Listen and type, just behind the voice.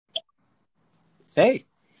Hey.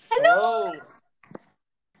 Hello.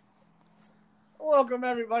 Welcome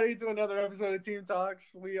everybody to another episode of Team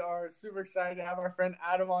Talks. We are super excited to have our friend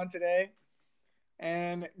Adam on today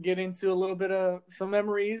and get into a little bit of some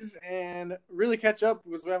memories and really catch up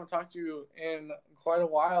because we haven't talked to you in quite a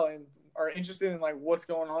while and are interested in like what's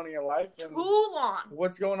going on in your life and Too long.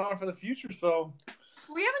 what's going on for the future. So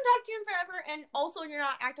We haven't talked to you in forever, and also you're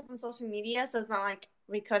not active on social media, so it's not like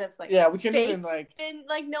we could have yeah, we couldn't even been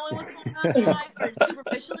knowing what's going on in your life, or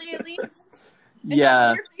superficially at least. And so Yeah.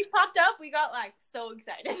 when your face popped up, we got like so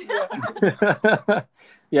excited. Yeah.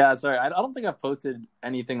 Yeah, sorry. I don't think I've posted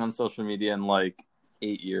anything on social media in like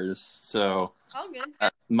 8 years. So Oh, good.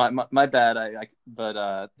 my bad.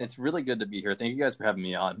 But it's really good to be here. Thank you guys for having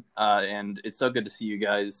me on. And it's so good to see you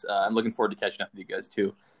guys. I'm looking forward to catching up with you guys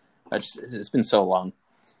too. It's been so long.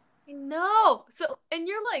 I know. So, and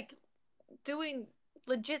you're like doing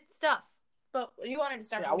legit stuff, but you wanted to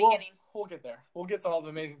start from the beginning. We'll get there. We'll get to all the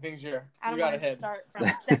amazing things you I don't got want ahead. to start from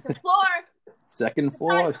the second floor. Second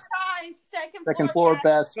floor. Surprise, Second floor, guys.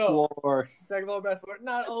 best So, floor. Second floor, best floor.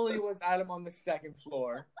 Not only was Adam on the second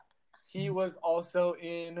floor, he was also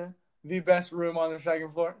in the best room on the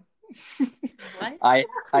second floor. What? I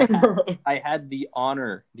had the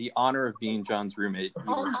honor of being John's roommate. He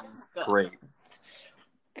was great.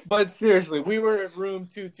 But seriously, we were at room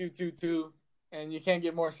 2222, and you can't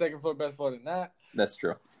get more second floor, best floor than that. That's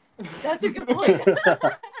true. That's a good point.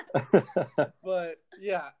 But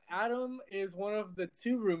yeah, Adam is one of the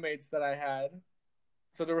two roommates that I had.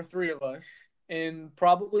 So there were three of us in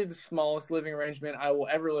probably the smallest living arrangement I will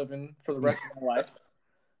ever live in for the rest of my life.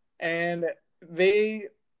 And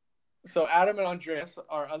so Adam and Andreas,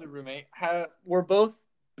 our other roommate, were both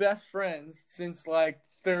best friends since like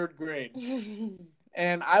third grade.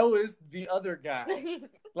 And I was the other guy.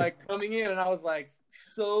 Like coming in, and I was like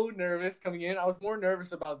so nervous coming in. I was more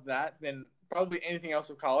nervous about that than probably anything else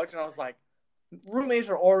of college. And I was like, roommates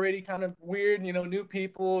are already kind of weird, new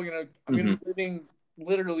people, I'm going to be living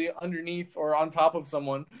literally underneath or on top of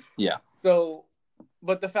someone. Yeah. So,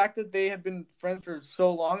 but the fact that they had been friends for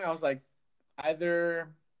so long, I was like, either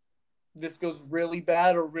this goes really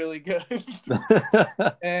bad or really good.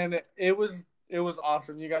 And it was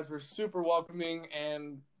awesome. You guys were super welcoming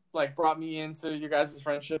and like brought me into your guys'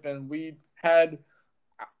 friendship, and we had,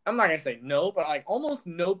 I'm not gonna say no, but like almost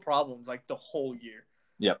no problems like the whole year.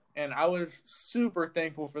 Yep. And I was super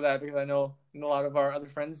thankful for that because I know a lot of our other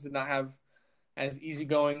friends did not have as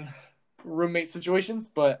easygoing roommate situations,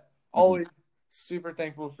 but always super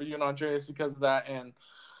thankful for you and Andreas because of that. And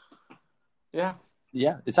yeah.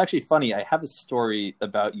 Yeah, it's actually funny. I have a story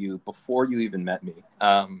about you before you even met me.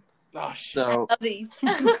 So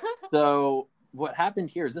what happened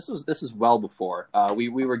here is this was well before we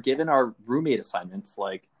were given our roommate assignments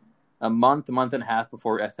like a month and a half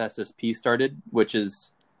before FSSP started, which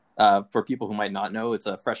is for people who might not know, it's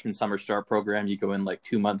a freshman summer start program. You go in like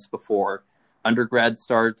 2 months before undergrad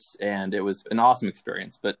starts, and it was an awesome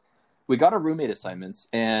experience. But we got our roommate assignments,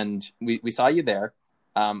 and we saw you there.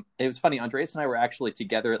 It was funny. Andreas and I were actually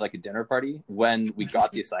together at like a dinner party when we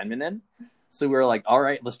got the assignment in. So we were like, all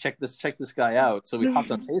right, let's check this guy out. So we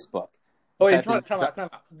hopped on Facebook. Oh, wait, time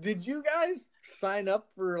out. Did you guys sign up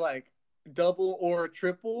for like double or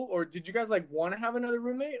triple, or did you guys like want to have another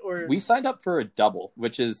roommate? Or we signed up for a double,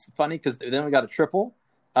 which is funny because then we got a triple.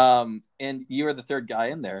 And you were the third guy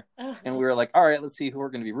in there, and we were like, all right, let's see who we're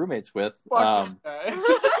going to be roommates with.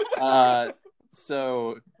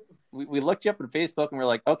 So we looked you up on Facebook, and we're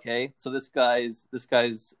like, okay, so this guy's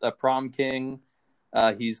a prom king.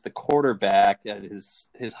 He's the quarterback at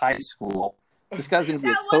his high school. This guy's gonna be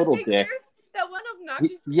a total dick. That one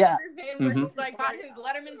obnoxious yeah. where he's like got his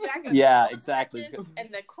Letterman jacket. Yeah, exactly. And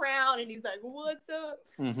the crown, and he's like, "What's up?"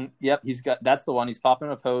 Yep, that's the one. He's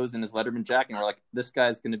popping a pose in his Letterman jacket, and we're like, this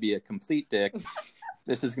guy's gonna be a complete dick.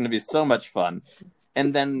 This is gonna be so much fun.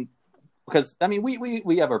 And then, because I mean,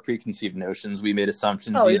 we have our preconceived notions. We made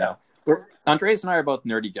assumptions. You know. Andreas and I are both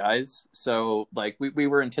nerdy guys, so like we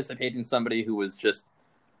were anticipating somebody who was just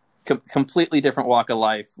completely different walk of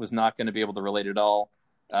life, was not going to be able to relate at all,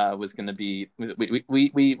 was going to be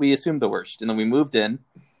we assumed the worst, and then we moved in.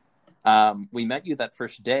 We met you that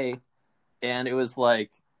first day, and it was like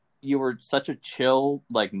you were such a chill,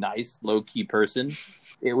 like nice, low key person.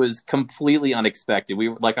 It was completely unexpected. We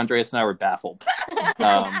were like Andreas and I were baffled,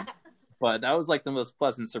 but that was like the most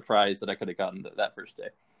pleasant surprise that I could have gotten that first day.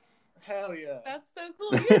 Hell yeah. That's so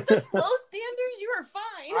cool. You had such low standards, you were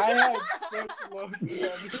fine. I had such low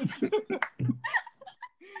standards.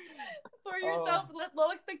 For yourself, low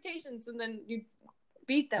expectations, and then you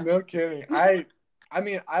beat them. No kidding. I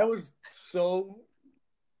mean, I was so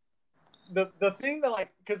the thing that like,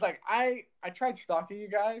 because like I tried stalking you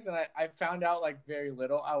guys and I found out like very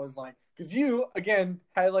little. I was like, because you again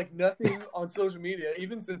had like nothing on social media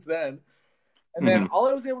even since then, and then all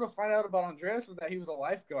I was able to find out about Andreas was that he was a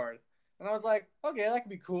lifeguard, and I was like, okay, that could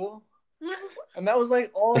be cool. And that was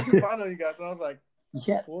like all I could find on you guys, and I was like,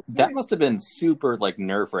 yeah, that must have been super like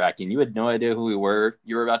nerve-wracking. You had no idea who we were.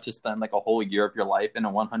 You were about to spend like a whole year of your life in a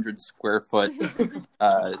 100 square foot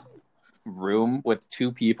room with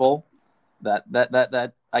two people.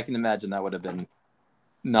 That I can imagine that would have been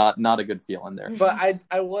not a good feeling there. But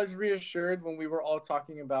I was reassured when we were all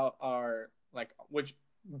talking about our like which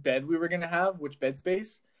bed we were gonna have, which bed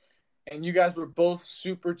space, and you guys were both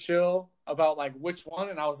super chill about like which one,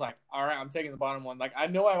 and I was like, all right, I'm taking the bottom one. Like I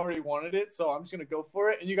know I already wanted it, so I'm just gonna go for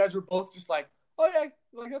it. And you guys were both just like, oh yeah,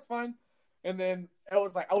 like that's fine. And then I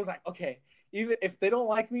was like, okay, even if they don't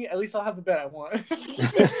like me, at least I'll have the bed I want.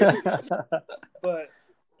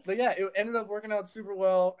 But yeah, it ended up working out super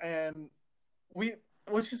well, and which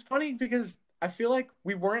is funny because I feel like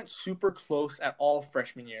we weren't super close at all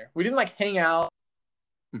freshman year. We didn't like hang out,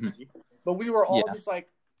 but we were all just like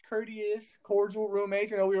courteous, cordial roommates.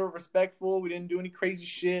 You know, we were respectful. We didn't do any crazy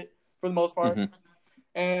shit for the most part,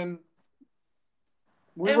 and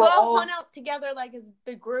we all hung out together like as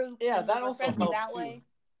big group. Yeah, that also helped that too. way.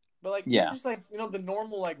 But like, just like the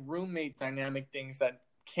normal like roommate dynamic things that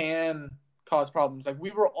can cause problems. Like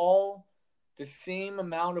we were all the same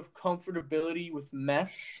amount of comfortability with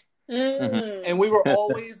mess. And we were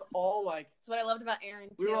always all like, that's what I loved about Aaron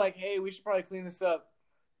too. We were like, hey, we should probably clean this up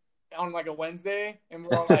on like a Wednesday, and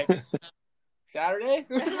we're all like, Saturday?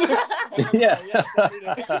 Yeah.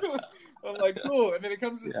 Saturday. I'm like, cool. And then it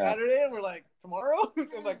comes to Saturday, and we're like, tomorrow?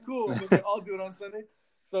 I'm like, cool. And then we all do it on Sunday.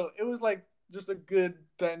 So it was like just a good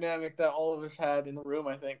dynamic that all of us had in the room,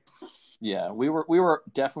 I think. Yeah, we were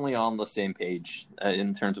definitely on the same page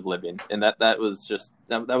in terms of living, and that was just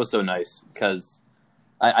that was so nice because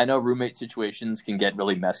I know roommate situations can get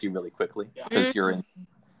really messy really quickly because you're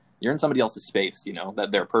in somebody else's space, that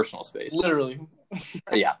their personal space, literally.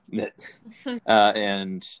 Yeah,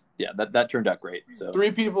 and yeah, that turned out great. So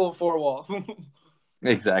 3 people, 4 walls.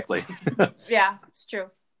 Exactly. Yeah, it's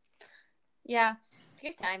true. Yeah,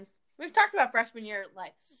 good times. We've talked about freshman year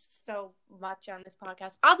like so much on this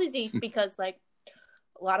podcast, obviously because like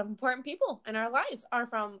a lot of important people in our lives are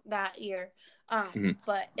from that year.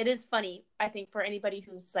 But it is funny, I think, for anybody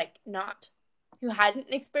who's like who hadn't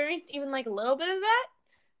experienced even like a little bit of that,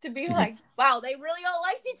 to be like, wow, they really all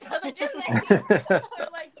liked each other, didn't they?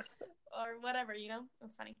 or whatever,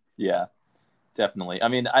 It's funny. Yeah, definitely. I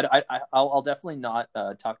mean, I'll definitely not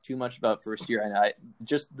talk too much about first year. And I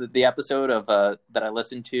just the episode of that I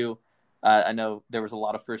listened to. I know there was a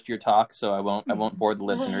lot of first year talk, so I won't bore the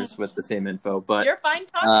listeners with the same info. But you're fine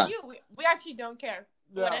talking. We actually don't care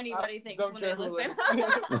what anybody thinks when they listen.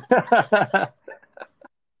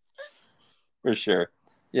 For sure.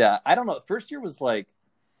 Yeah, I don't know. First year was like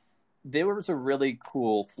there was a really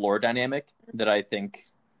cool floor dynamic that I think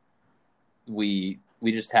we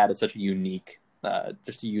just had such a unique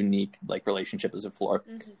like relationship as a floor,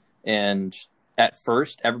 and. At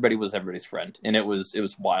first, everybody was everybody's friend, and it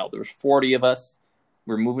was wild. There was 40 of us.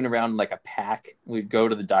 We were moving around like a pack. We'd go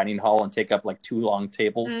to the dining hall and take up like 2 long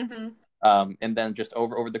tables, and then just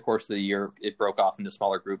over the course of the year, it broke off into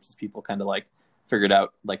smaller groups as people kind of like figured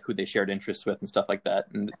out like who they shared interests with and stuff like that.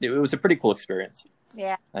 And it was a pretty cool experience.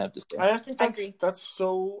 Yeah, I have to say. I think that's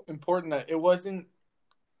so important that there wasn't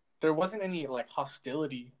any like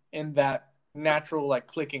hostility in that natural like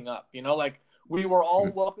clicking up. Like we were all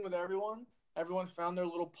welcome with everyone. Everyone found their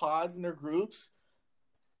little pods and their groups,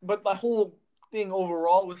 but the whole thing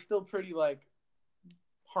overall was still pretty like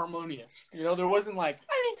harmonious. There wasn't like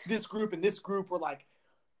this group and this group were like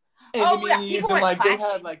enemies, and like they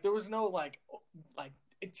had like there was no like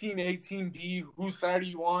team A, team B, whose side are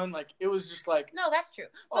you on? Like it was just like no, that's true.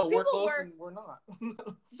 But we're close and we're not. But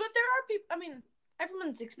there are people. I mean,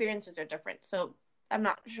 everyone's experiences are different, so I'm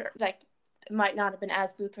not sure. Like it might not have been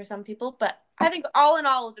as good for some people, but I think all in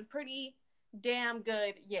all, it was a pretty damn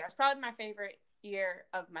good year. It's probably my favorite year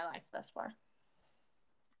of my life thus far.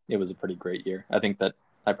 It was a pretty great year. I think that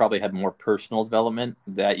I probably had more personal development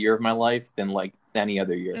that year of my life than like any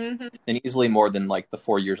other year, and easily more than like the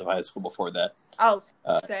 4 years of high school before that. Oh,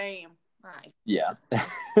 same. Yeah.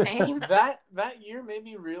 Same. That year made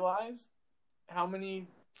me realize how many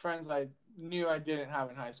friends I knew I didn't have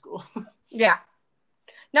in high school. Yeah.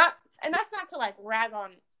 And that's not to like rag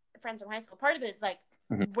on friends from high school. Part of it is like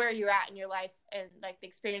where you're at in your life and like the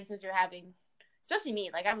experiences you're having. Especially me,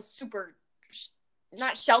 like I was super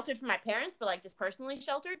not sheltered from my parents, but like just personally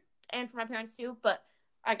sheltered, and from my parents too. But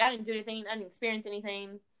I didn't do anything, I didn't experience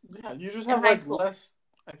anything. Yeah, you just In have high like school. less,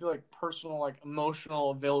 I feel like, personal, like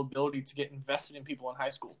emotional availability to get invested in people in high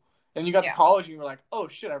school. And you got to Yeah. college and you're like, oh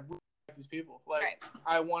shit, I really like these people. Like, Right.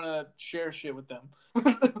 I want to share shit with them.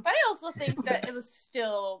 But I also think that it was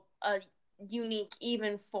still a unique,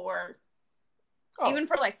 even for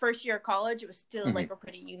like first year of college, it was still like a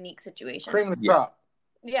pretty unique situation. Cream of the Yeah. crop.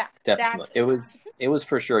 Yeah, Definitely. exactly. It was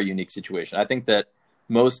for sure a unique situation. I think that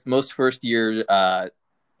most first year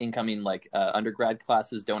incoming like undergrad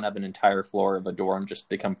classes don't have an entire floor of a dorm just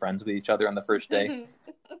become friends with each other on the first day.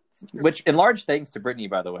 Which in large thanks to Brittany,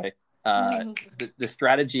 by the way. The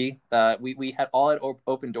strategy we had all had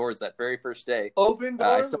open doors that very first day. Open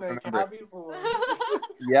I doors still make remember. happy for us.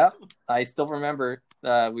 Yeah, I still remember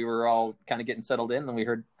we were all kind of getting settled in and we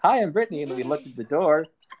heard, "Hi, I'm Brittany," and then we looked at the door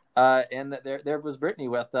and there was Brittany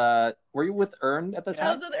with were you with Ern at the I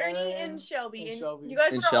time? was with Ernie and Shelby, and Shelby. you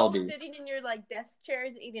guys And were all Shelby. sitting in your like desk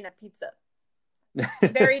chairs eating a pizza.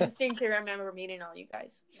 Very distinctly remember meeting all you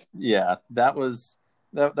guys. Yeah, that was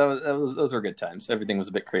those were good times. Everything was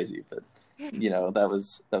a bit crazy, but you know, that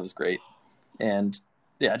was great. And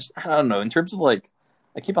yeah, just I don't know, in terms of like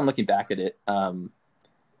I keep on looking back at it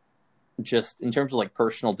just in terms of like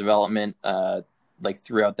personal development like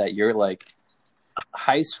throughout that year, like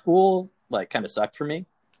high school like kind of sucked for me.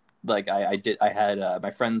 Like I had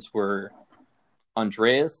my friends were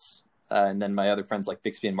Andreas and then my other friends like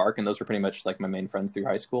Bixby and Mark, and those were pretty much like my main friends through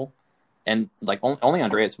high school. And like only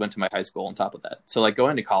Andreas went to my high school on top of that. So like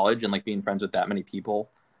going to college and like being friends with that many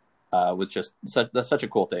people was just that's such a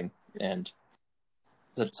cool thing and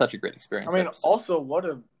such a great experience. I mean, also what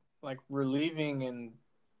a like relieving and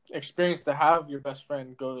experience to have your best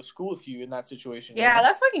friend go to school with you in that situation. Yeah, you know?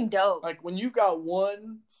 that's fucking dope. Like when you got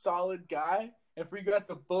one solid guy, and for you guys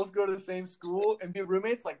to both go to the same school and be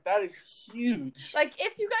roommates, like that is huge. Like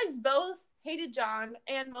if you guys both hated John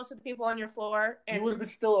and most of the people on your floor, and you would have been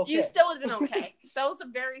still okay. You still would have been okay. That was a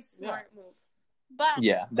very smart move. But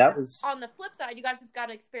yeah, that was on the flip side, you guys just got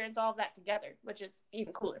to experience all of that together, which is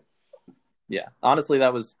even cooler. Yeah, honestly,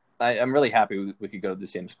 that was. I'm really happy we could go to the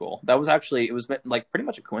same school. That was actually it was like pretty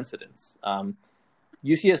much a coincidence.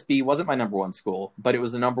 UCSB wasn't my number one school, but it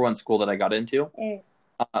was the number one school that I got into.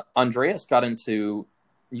 Andreas got into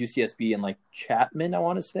UCSB in like Chapman, I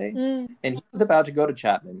want to say, and he was about to go to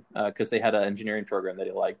Chapman because they had an engineering program that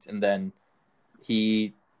he liked, and then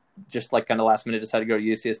he just like kind of last minute decided to go to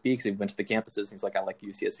UCSB because he went to the campuses. And he's like, I like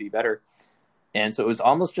UCSB better, and so it was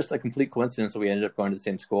almost just a complete coincidence that we ended up going to the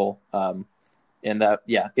same school. And that,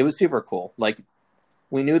 yeah, it was super cool. Like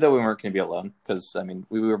we knew that we weren't going to be alone because I mean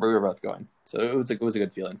we were both going, so it was a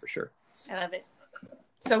good feeling for sure. I love it.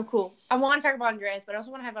 So cool. I want to talk about Andreas, but I also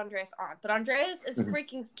want to have Andreas on. But Andreas is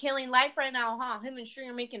freaking killing life right now, huh? Him and String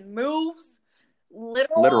are making moves,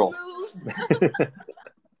 literal moves.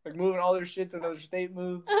 Like moving all their shit to another state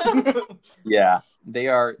moves. Yeah, they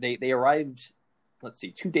are. They arrived. Let's see,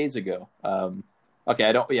 2 days ago. Okay,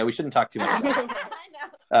 I don't. Yeah, we shouldn't talk too much about it.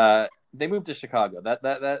 I know. They moved to Chicago. That's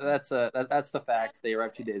the fact. They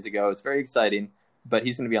arrived 2 days ago. It's very exciting, but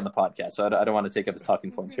he's going to be on the podcast, so I don't want to take up his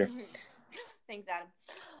talking points here. Thanks,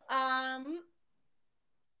 Adam.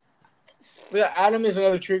 Yeah, Adam is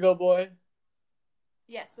another Trigo boy.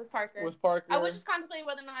 Yes, with Parker. Parker. I was just contemplating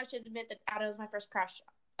whether or not I should admit that Adam was my first crush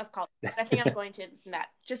of college. I think I'm going to admit that.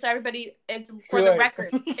 Just so everybody, it's for the record.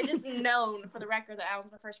 It is known for the record that Adam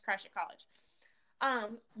was my first crush at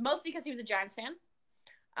college. Mostly because he was a Giants fan.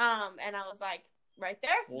 And I was like, right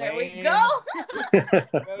there. Lame. There we go.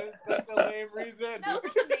 That is such a lame reason. That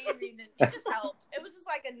was the main reason. It just helped. It was just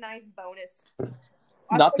like a nice bonus.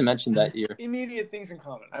 Not to mention that year. Immediate things in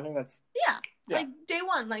common. I think that's... Yeah. Yeah. Like, day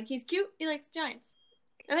one. Like, he's cute. He likes Giants.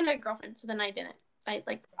 And then I had a girlfriend, so then I didn't. I,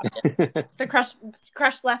 like, the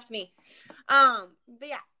crush left me. But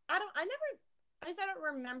yeah. I don't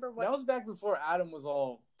remember what... That was back before Adam was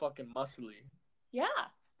all fucking muscly. Yeah.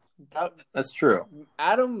 That's true.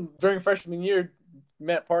 Adam, during freshman year,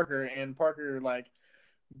 met Parker, and Parker, like,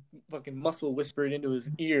 fucking muscle whispered into his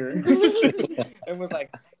ear and was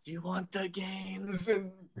like, "Do you want the gains?"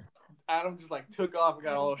 And Adam just, like, took off and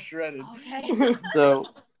got all shredded. Okay. So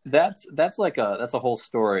that's a whole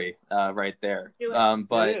story right there.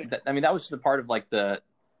 But I mean, that was just a part of, like, the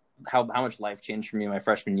how much life changed for me my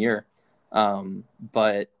freshman year.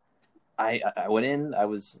 But I went in, I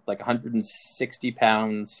was like 160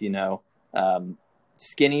 pounds, you know,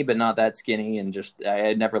 skinny, but not that skinny. And just, I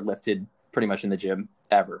had never lifted pretty much in the gym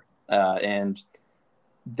ever. And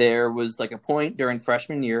there was like a point during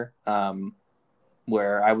freshman year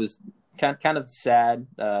where I was kind of sad,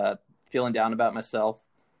 feeling down about myself.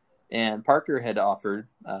 And Parker had offered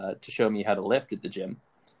to show me how to lift at the gym.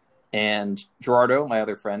 And Gerardo, my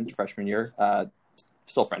other friend, freshman year,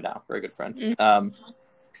 still friend now, very good friend. Mm-hmm.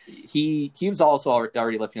 He was also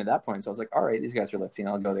already lifting at that point, so I was like, all right, these guys are lifting,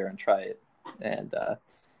 I'll go there and try it. And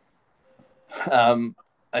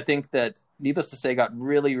I think that, needless to say, got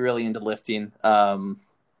really, really into lifting.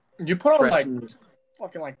 You put on freshman- like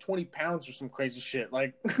fucking like 20 pounds or some crazy shit.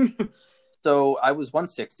 Like, So I was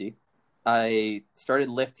 160. I started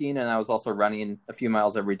lifting, and I was also running a few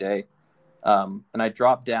miles every day. And I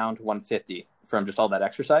dropped down to 150 from just all that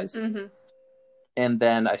exercise. Mm-hmm. And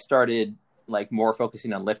then I started like more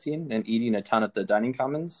focusing on lifting and eating a ton at the dining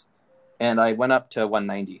commons. And I went up to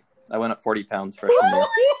 190. I went up 40 pounds freshman year.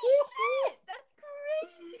 Shit, that's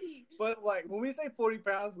crazy. but like when we say 40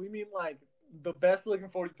 pounds, we mean like the best looking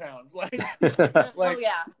 40 pounds. Like, Oh like,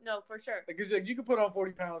 yeah, no, for sure. because like, you could put on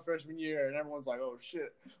 40 pounds freshman year and everyone's like, oh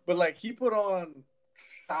shit. But like he put on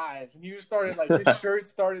size and he started like his shirt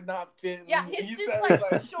started not fitting. Yeah, He it's just started,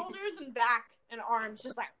 like shoulders and back and arms,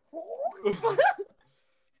 just like.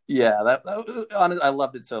 Yeah, that honestly, I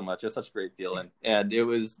loved it so much. It was such a great feeling, and it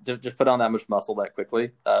was to just put on that much muscle that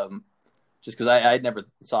quickly. Just because I'd never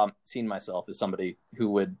seen myself as somebody who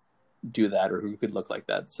would do that or who could look like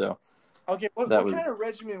that. So okay, what that kind was- of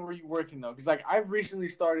regimen were you working though? Because like I've recently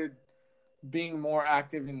started being more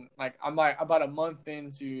active in like I'm like about a month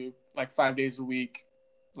into like 5 days a week,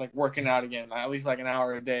 like working out again, like, at least like an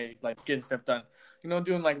hour a day, like getting stuff done. You know,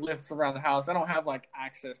 doing like lifts around the house. I don't have like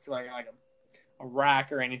access to like a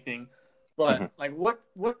rack or anything, but Mhm. like what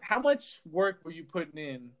how much work were you putting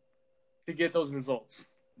in to get those results?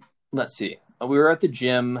 Let's see. We were at the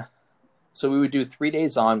gym, so we would do 3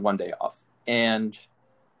 days on, 1 day off, and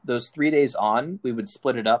those 3 days on, we would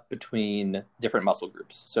split it up between different muscle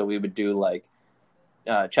groups. So we would do like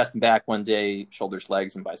chest and back 1 day, shoulders,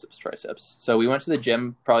 legs, and biceps, triceps. So we went to the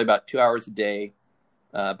gym probably about 2 hours a day,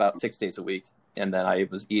 about 6 days a week, and then I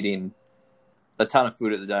was eating a ton of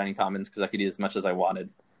food at the dining commons because I could eat as much as I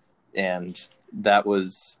wanted, and that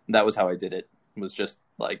was how I did it. It was just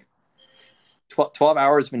like 12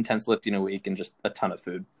 hours of intense lifting a week and just a ton of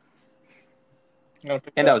food.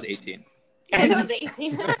 And I was 18. And I was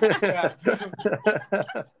 18.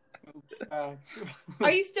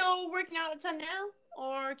 Are you still working out a ton now,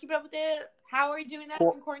 or keeping up with it? How are you doing that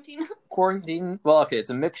in quarantine? Quarantine? Well, okay, it's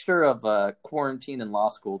a mixture of quarantine and law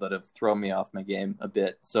school that have thrown me off my game a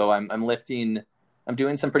bit. So I'm lifting. I'm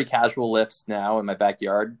doing some pretty casual lifts now in my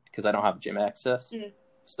backyard because I don't have gym access. Mm.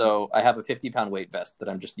 So I have a 50-pound weight vest that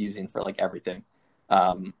I'm just using for like everything.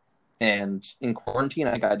 And in quarantine,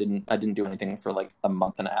 I didn't do anything for like a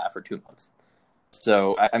month and a half or 2 months.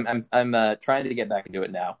 So I'm trying to get back into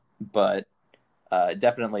it now, but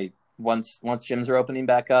definitely once gyms are opening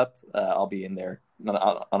back up, I'll be in there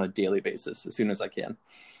on a daily basis as soon as I can.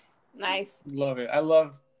 Nice. Love it. I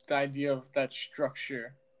love the idea of that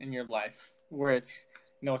structure in your life where it's,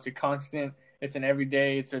 you know, it's a constant, it's an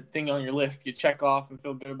everyday, it's a thing on your list you check off and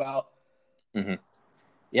feel good about. Mm-hmm.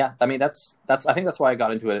 Yeah, I mean that's I think that's why I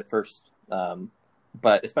got into it at first.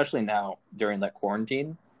 But especially now during that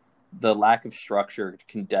quarantine, the lack of structure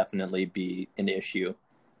can definitely be an issue.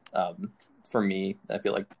 For me, I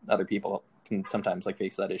feel like other people can sometimes like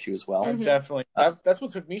face that issue as well. Mhm. Definitely. That's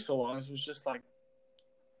what took me so long. It was just like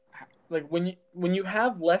when you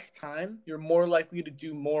have less time, you're more likely to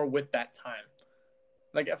do more with that time.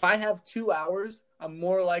 Like if I have 2 hours, I'm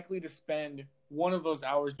more likely to spend one of those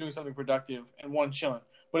hours doing something productive and one chilling.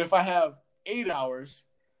 But if I have 8 hours,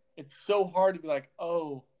 it's so hard to be like,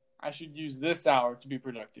 oh, I should use this hour to be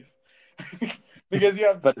productive. Because you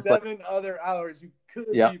have But it's like- 7 other hours you could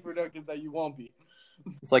Yeah. be productive that you won't be.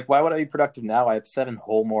 It's like, why would I be productive now? I have 7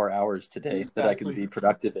 whole more hours today that I can Exactly. be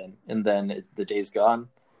productive in, and then the day's gone,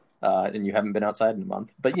 and you haven't been outside in a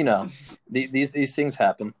month. But you know, these things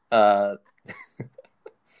happen.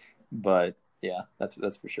 But yeah,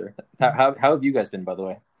 that's for sure. How have you guys been, by the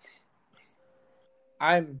way?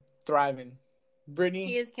 I'm thriving. Brittany,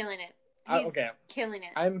 He is killing it. He's okay. killing it.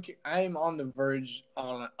 I'm on the verge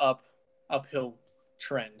on an uphill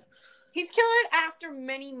trend. He's killing it after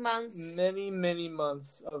many months. Many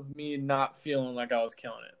months of me not feeling like I was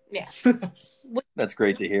killing Yeah. it. That's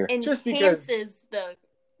great to hear. Just because- Enhances the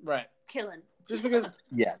Right. killing. Just because,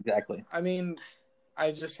 Yeah, exactly. I mean,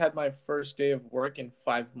 I just had my first day of work in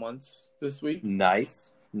 5 months this week.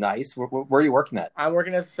 Nice. Where are you working at? I'm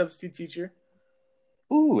working as a substitute teacher,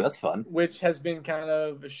 Ooh, that's fun. which has been kind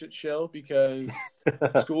of a shit show because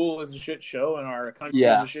school is a shit show and our country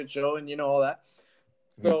Yeah. is a shit show and you know all that.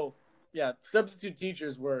 So, yeah, substitute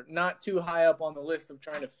teachers were not too high up on the list of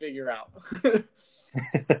trying to figure out.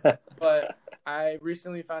 But I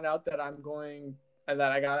recently found out that I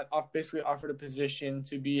got basically offered a position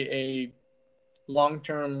to be a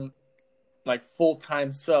long-term like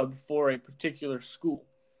full-time sub for a particular school.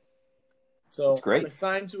 So That's great. I'm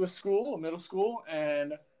assigned to a middle school,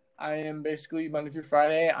 and I am basically Monday through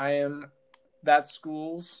Friday, I am that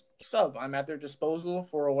school's sub. I'm at their disposal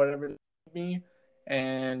for whatever they need me,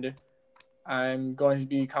 and I'm going to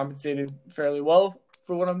be compensated fairly well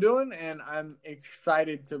for what I'm doing, and I'm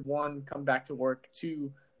excited to, one, come back to work,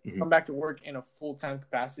 two, come back to work in a full-time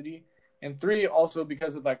capacity, and three, also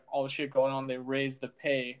because of like all the shit going on, they raised the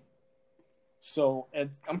pay. So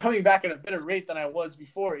I'm coming back at a better rate than I was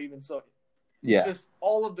before, even. So Yeah. just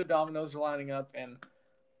all of the dominoes are lining up, and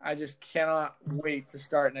I just cannot wait to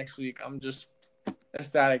start next week. I'm just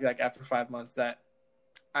ecstatic, like after 5 months, that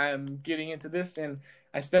I'm getting into this, and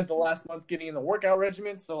I spent the last month getting in the workout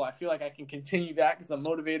regimen, so I feel like I can continue that because I'm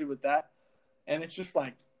motivated with that. And it's just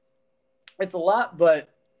like, it's a lot, but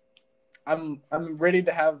I'm ready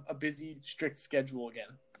to have a busy, strict schedule again.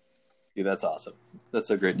 Dude, that's awesome. That's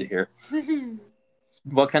so great to hear.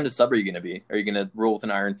 What kind of sub are you going to be? Are you going to rule with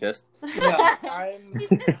an iron fist? Yeah, He's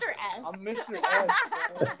Mr. S. I'm Mr. S.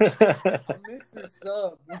 Man. I'm Mr.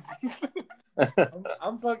 Sub.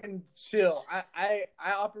 I'm fucking chill. I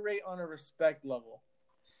operate on a respect level.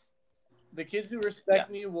 The kids who respect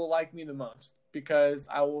me will like me the most because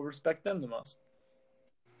I will respect them the most.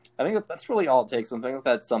 I think that's really all it takes. I think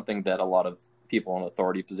that's something that a lot of people in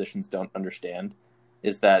authority positions don't understand,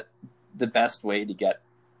 is that the best way to get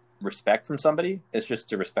respect from somebody is just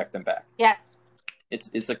to respect them back. Yes.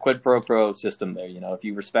 It's a quid pro quo system there. You know, if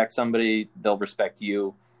you respect somebody, they'll respect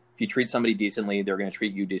you. If you treat somebody decently, they're going to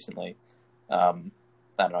treat you decently. I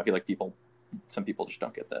don't know. I feel like some people just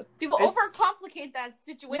don't get that. People overcomplicate that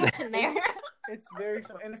situation there. It's very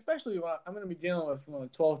simple. And especially when I'm going to be dealing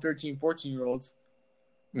with 12, 13, 14-year-olds.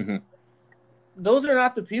 Mm-hmm. Those are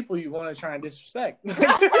not the people you want to try and disrespect.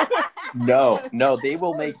 No, they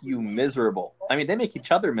will make you miserable. I mean, they make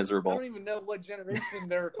each other I miserable. don't even know what generation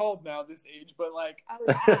they're called now, this age, but like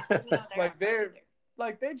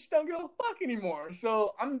they just don't give a fuck anymore.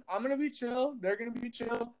 So I'm gonna be chill. They're gonna be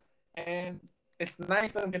chill, and it's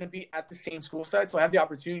nice that I'm gonna be at the same school site, so I have the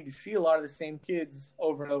opportunity to see a lot of the same kids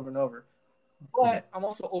over and over and over. But I'm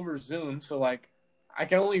also over Zoom, so like I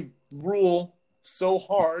can only rule so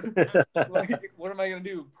hard. Like, what am I gonna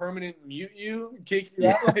do? Permanent mute you, kick you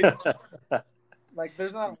out? Like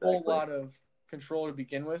there's not a whole lot of control to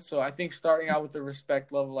begin with. So I think starting out with the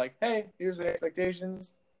respect level, like, hey, here's the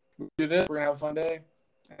expectations. We do this. We're gonna have a fun day,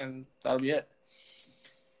 and that'll be it.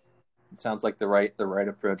 It sounds like the right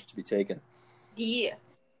approach to be taken. Yeah.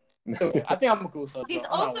 So, I think I'm a cool sub. He's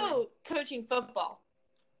also coaching football.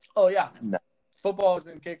 Oh yeah. No. Football has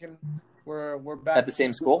been kicking. We're back at the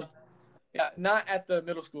same school. Yeah, not at the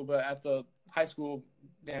middle school, but at the high school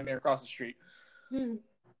damn near across the street.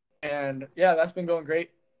 And yeah, that's been going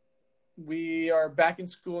great. We are back in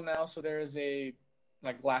school now, so there is a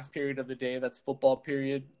last period of the day that's football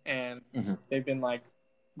period, and they've been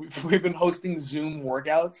we've been hosting Zoom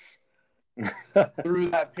workouts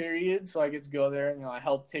through that period, so I get to go there and I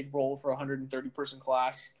help take roll for a 130-person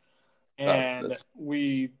class, and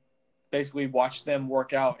we basically watch them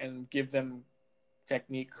work out and give them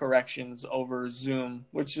technique corrections over Zoom,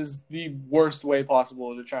 which is the worst way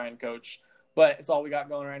possible to try and coach. But it's all we got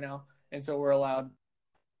going right now, and so we're allowed.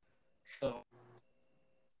 So,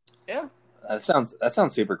 yeah. That sounds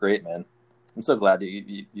super great, man. I'm so glad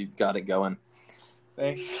you've got it going.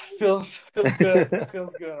 Thanks. Feels good.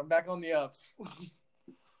 Feels good. I'm back on the ups.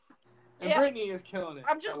 And Brittany is killing it.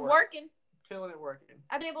 I'm just working. Killing it working.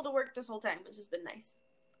 I've been able to work this whole time, which has been nice.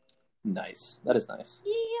 Nice. That is nice.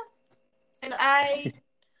 Yeah. And I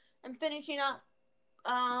am finishing up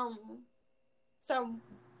so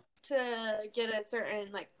to get a certain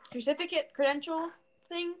certificate credential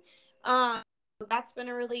thing. That's been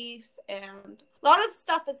a relief, and a lot of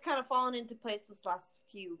stuff has kind of fallen into place this last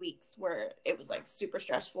few weeks where it was super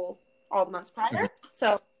stressful all the months prior.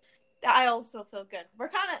 So I also feel good. We're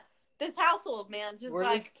kind of this household, man,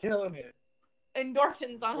 we're just killing it.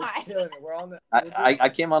 Endorphins on high. Killing it. We're on the. I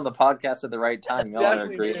came on the podcast at the right time. Y'all are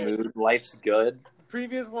in a great mood. Life's good.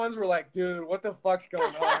 Previous ones were like, dude, what the fuck's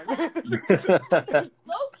going on?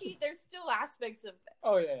 Low key, there's still aspects of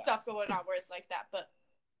stuff going on where it's like that, but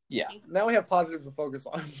yeah. Now we have positives to focus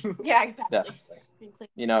on. Yeah, exactly. Definitely.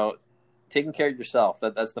 You know, taking care of yourself,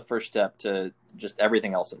 that's the first step to just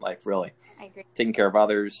everything else in life, really. I agree. Taking care of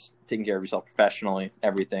others, taking care of yourself professionally,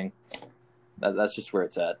 everything. That's just where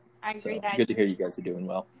it's at. I agree. So, good to hear you guys are doing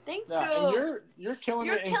well. Thank you. And you're killing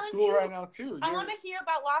it in school right now, too. I want to hear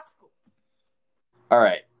about law school. All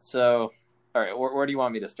right. So, where do you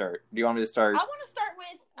want me to start? Do you want me to start? I want to start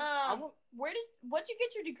with what'd you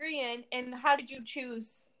get your degree in, and how did you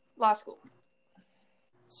choose law school?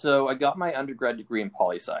 So I got my undergrad degree in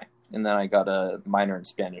poli-sci, and then I got a minor in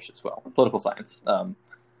Spanish as well, political science.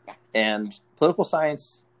 And political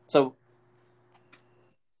science, so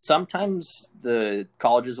sometimes the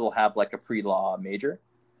colleges will have like a pre-law major.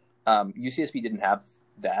 UCSB didn't have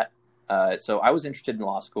that. So I was interested in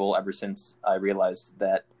law school ever since I realized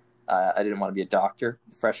that I didn't want to be a doctor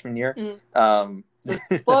freshman year. Fuck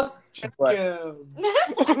But- him.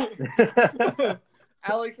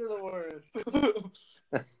 Alex are the worst.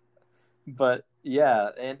 But yeah,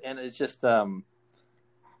 and it's just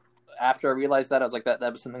after I realized that, I was like, that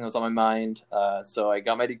was something that was on my mind. So I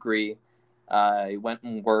got my degree. I went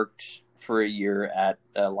and worked for a year at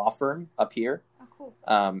a law firm up here Oh, cool.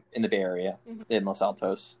 in the Bay Area, Mhm. in Los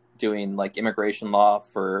Altos, doing like immigration law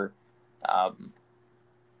for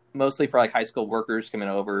mostly for like high school workers coming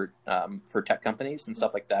over for tech companies and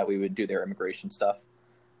stuff like that. We would do their immigration stuff.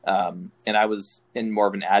 And I was in more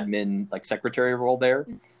of an admin, like secretary role there.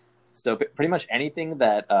 So pretty much anything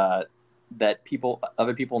that that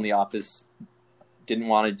other people in the office didn't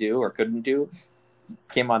want to do or couldn't do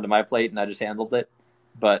came onto my plate, and I just handled it.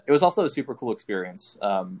 But it was also a super cool experience.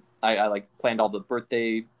 I like planned all the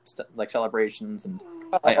birthday like celebrations, and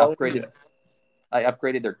I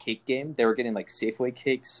upgraded their cake game. They were getting like Safeway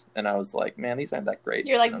cakes, and I was like, man, these aren't that great.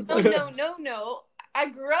 You're like, And no, I was no. I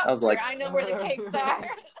grew up I was here. like- I know where the cakes are.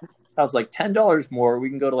 I was like, $10 more, we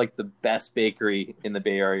can go to like the best bakery in the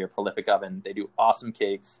Bay Area, Prolific Oven. They do awesome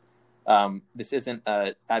cakes. This isn't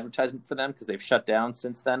an advertisement for them because they've shut down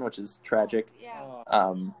since then, which is tragic. Yeah.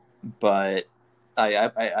 But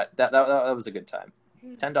that was a good time.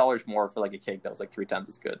 Mhm. $10 more for like a cake that was like 3 times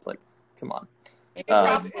as good. Like, come on. It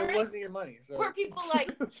Um, wasn't your money. So. Were people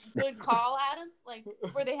like would call Adam? Like,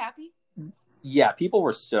 were they happy? Yeah, people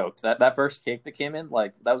were stoked. That first cake that came in,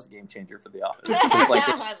 like that was a game changer for the office. 'Cause, like,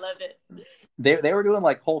 I love it. they were doing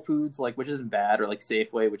like Whole Foods, like, which isn't bad, or like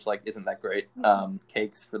Safeway, which like isn't that great.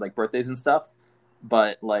 Cakes for like birthdays and stuff,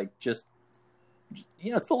 but like just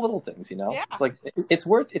it's the little things, Yeah. It's like it's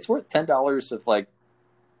worth $10 of like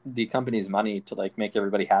the company's money to like make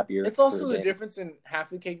everybody happier. It's for also a the day. difference in half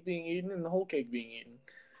the cake being eaten and the whole cake being eaten.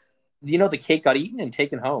 The cake got eaten and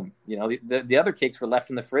taken home. The other cakes were left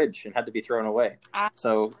in the fridge and had to be thrown away. Ah.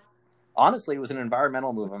 So honestly, it was an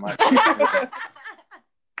environmental move on my part.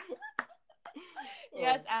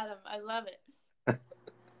 Yes, Adam, I love it.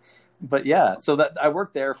 But yeah, so that I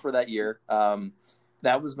worked there for that year.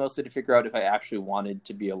 That was mostly to figure out if I actually wanted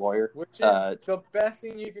to be a lawyer. Which is Uh, the best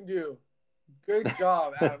thing you can do. Good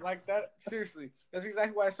job, Adam. Like that, seriously. That's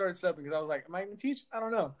exactly why I started subbing, because I was like, am I going to teach? I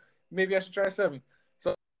don't know. Maybe I should try subbing.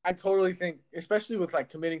 So I totally think, especially with like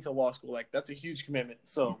committing to law school, like that's a huge commitment.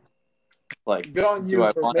 So Like, good on do you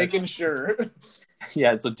I for want making sure.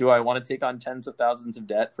 yeah. So do I want to take on tens of thousands of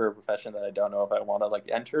debt for a profession that I don't know if I want to like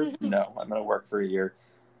enter? No, I'm going to work for a year.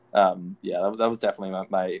 Yeah, that was definitely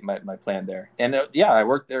my plan there. And yeah, I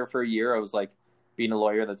worked there for a year. I was like, being a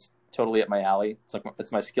lawyer, that's totally up my alley. It's like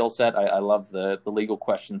it's my skill set. I love the legal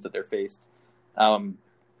questions that they're faced.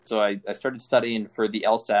 So I started studying for the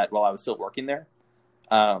LSAT while I was still working there.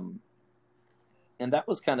 And that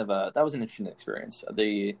was kind of an interesting experience.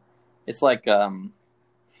 It's like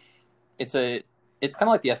it's kind of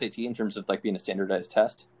like the SAT in terms of like being a standardized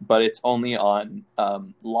test, but it's only on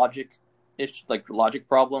logic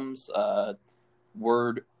problems,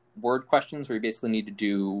 word questions where you basically need to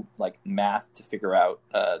do like math to figure out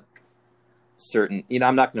certain.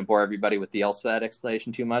 I'm not going to bore everybody with the LSAT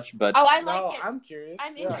explanation too much, but Oh, I like No, it. I'm curious.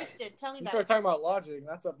 I'm Yeah. interested. Tell me You about start it. talking about logic,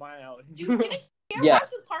 that's up my alley. Dude, can I share? Yeah. I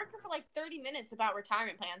was with Parker for like 30 minutes about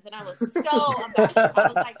retirement plans, and I was so about it. I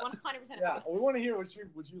was like 100% Yeah, about we want to hear what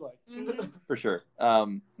you like. Mhm. for sure.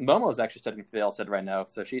 Momo is actually studying for the LSAT right now,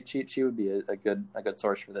 so she would be a good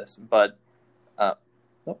source for this. But oh,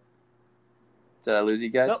 did I lose you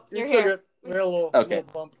guys? Nope, you're You're still here. good. We're a little, Okay.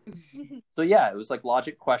 little bump. So yeah, it was like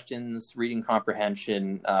logic questions, reading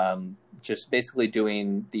comprehension, just basically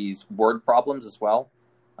doing these word problems as well.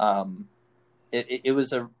 It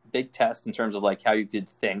was a big test in terms of like how you could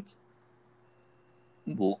think,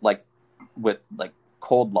 like with like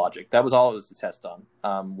cold logic. That was all it was to test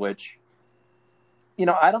on. Which,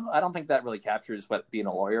 I don't think that really captures what being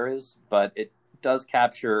a lawyer is, but it does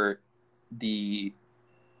capture the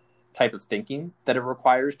type of thinking that it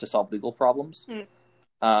requires to solve legal problems.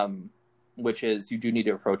 Which is you do need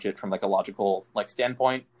to approach it from like a logical like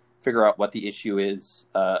standpoint, figure out what the issue is,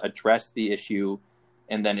 address the issue,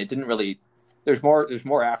 and then it didn't really. There's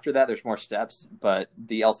more after that. There's more steps, but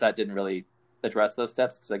the LSAT didn't really address those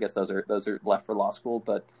steps because I guess those are left for law school.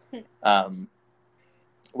 But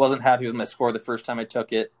wasn't happy with my score the first time I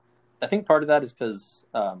took it. I think part of that is because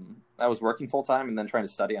I was working full time and then trying to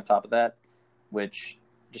study on top of that, which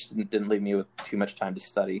just didn't leave me with too much time to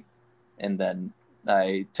study. And then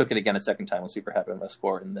I took it again a second time, was super happy with my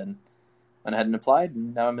score, and then went ahead and applied,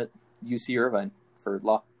 and now I'm at UC Irvine for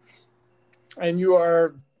law. And you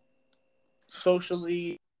are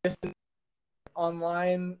socially distant,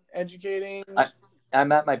 online educating?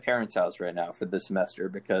 I'm at my parents' house right now for this semester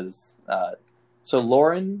because, so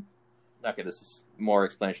Lauren, okay, this is more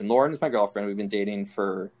explanation. Lauren is my girlfriend. We've been dating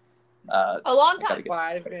for a long time.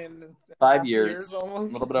 5 years,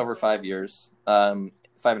 almost. a little bit over 5 years,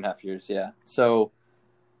 5.5 years, yeah. So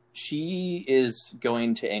she is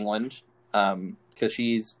going to England because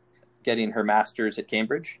she's getting her master's at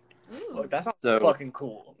Cambridge. Look, that sounds fucking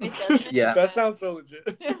cool. Yeah, that sounds so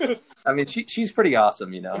legit. I mean, she's pretty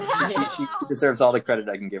awesome, you know. She deserves all the credit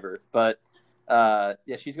I can give her. But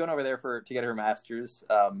yeah, she's going over there to get her master's.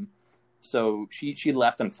 So she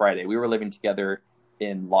left on Friday. We were living together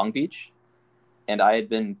in Long Beach, and I had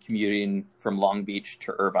been commuting from Long Beach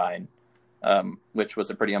to Irvine, which was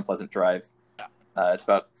a pretty unpleasant drive. It's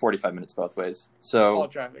about 45 minutes both ways. So all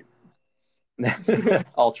traffic.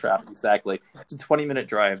 All traffic, exactly. It's a 20-minute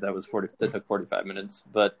drive that took 45 minutes.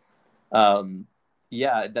 But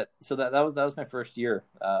yeah, that was my first year.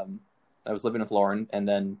 I was living with Lauren, and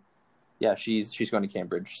then yeah, she's going to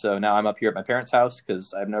Cambridge. So now I'm up here at my parents' house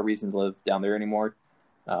because I have no reason to live down there anymore.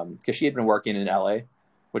 Because she had been working in LA,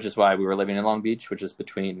 which is why we were living in Long Beach, which is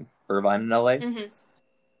between Irvine and LA. Mm-hmm.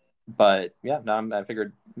 But yeah, now I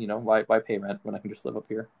figured, you know, why pay rent when I can just live up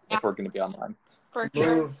here if we're going to be online. For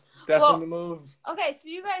sure. Move. Definitely move. Okay, so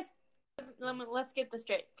you guys, let's get this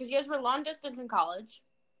straight. Because you guys were long distance in college.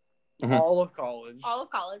 Mm-hmm. All of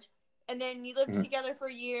college. And then you lived together for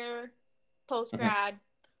a year, post-grad.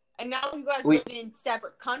 And now you guys live in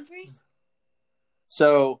separate countries?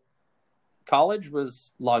 So college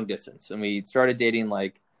was long distance. And we started dating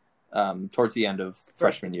like towards the end of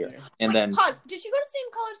freshman year. And then pause. Did you go to the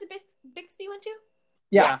same college that Bixby went to?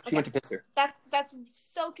 Yeah, she went to Pitzer. That's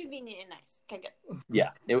so convenient and nice. Okay, good. Yeah,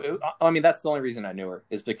 I mean that's the only reason I knew her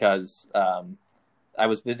is because I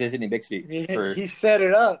was visiting Bixby. He set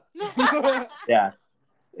it up. Yeah,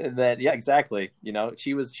 yeah, exactly. You know,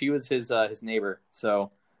 she was his neighbor. So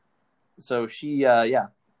she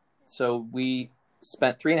So we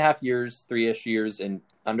spent 3.5 years in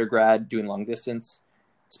undergrad doing long distance.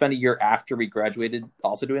 Spent a year after we graduated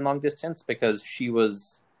also doing long distance because she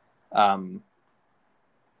was.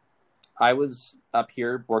 I was up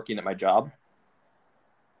here working at my job,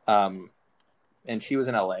 and she was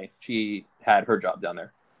in LA. She had her job down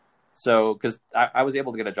there. So, because I was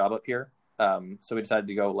able to get a job up here, so we decided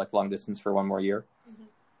to go like long distance for 1 more year. Mm-hmm.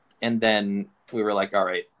 And then we were like, all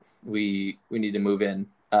right, we need to move in.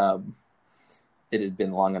 It had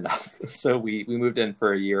been long enough. So we moved in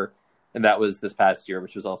for a year, and that was this past year,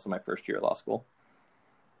 which was also my first year at law school.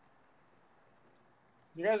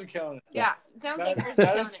 You guys are killing it. Yeah, sounds like you're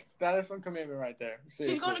killing it. That is some commitment right there.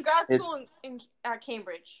 Seriously. She's going to grad school at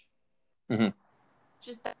Cambridge. Mm-hmm.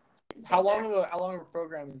 Just that. How long of a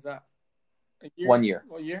program is that? A year? 1 year.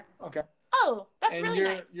 1 year? Okay. Oh, that's really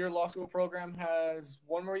nice. Your law school program has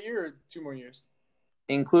 1 more year or 2 more years?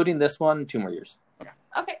 Including this one, 2 more years.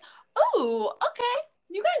 Okay. Ooh, okay.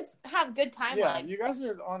 You guys have good timeline. Yeah, you guys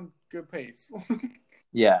are on good pace.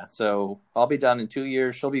 Yeah, so I'll be done in 2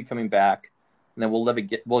 years. She'll be coming back. And then we'll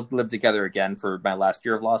live together again for my last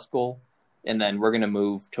year of law school, and then we're gonna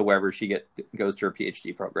move to wherever she goes to her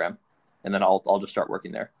PhD program, and then I'll just start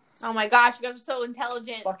working there. Oh my gosh, you guys are so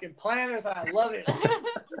intelligent. Fucking planners, I love it.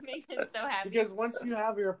 Makes me so happy. Because once you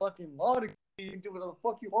have your fucking law degree, you can do whatever the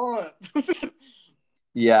fuck you want.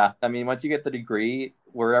 Yeah, I mean, once you get the degree,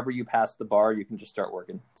 wherever you pass the bar, you can just start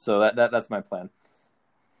working. So that's my plan.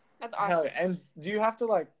 That's awesome. Hell yeah. And do you have to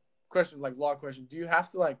law question? Do you have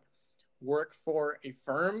to work for a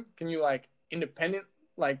firm? Can you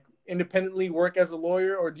independently work as a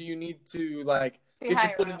lawyer, or do you need to get your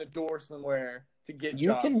foot in the door somewhere to get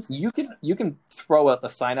jobs? You can throw a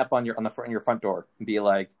sign up on your front door and be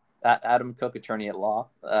like, Adam Cook, attorney at law,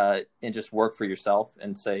 and just work for yourself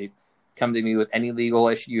and say, come to me with any legal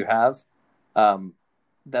issue you have.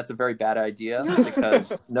 That's a very bad idea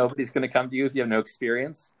because nobody's going to come to you if you have no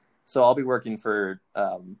experience. So I'll be working for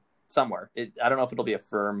somewhere. I don't know if it'll be a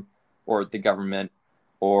firm or the government,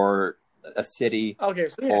 or a city. Okay,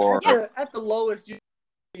 so at the lowest, you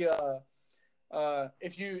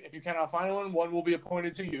if you cannot find one will be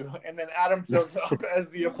appointed to you, and then Adam shows up as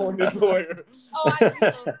the appointed lawyer. Oh,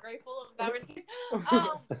 I'm so grateful of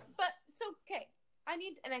that. But so okay, I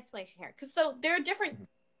need an explanation here because there are different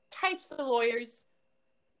types of lawyers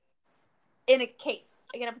in a case.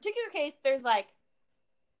 Like in a particular case, there's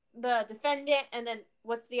the defendant, and then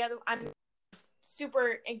what's the other? I'm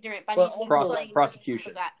super ignorant, but But I need to also- explain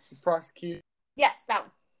prosecution. that. Prosecute. Yes, that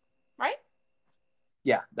one. Right?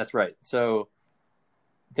 Yeah, that's right. So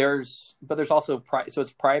there's also so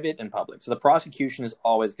it's private and public. So the prosecution is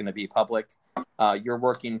always going to be public. You're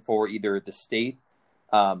working for either the state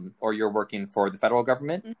or you're working for the federal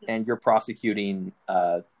government, and you're prosecuting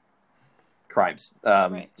crimes.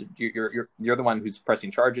 Right. You're the one who's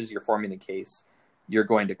pressing charges. You're forming the case. You're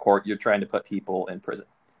going to court. You're trying to put people in prison.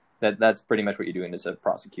 That's pretty much what you're doing as a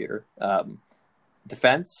prosecutor.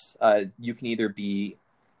 Defense, you can either be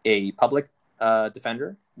a public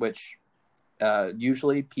defender, which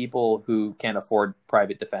usually people who can't afford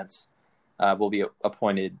private defense will be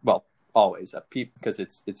appointed. Well, always because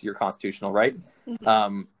it's your constitutional right.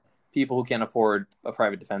 People who can't afford a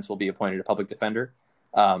private defense will be appointed a public defender,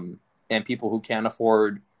 and people who can't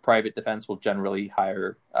afford private defense will generally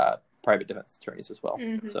hire private defense attorneys as well.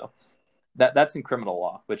 So that's in criminal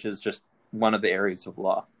law, which is just one of the areas of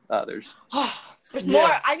law. There's more.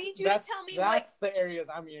 I need you to tell me that's the areas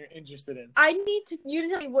I'm interested in. I need you to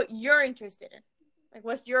tell me what you're interested in. Like,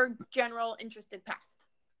 what's your general interested path?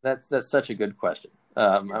 That's such a good question.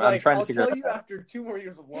 I'm trying to figure I'll out. tell you after 2 more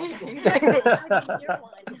years of law school.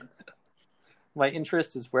 My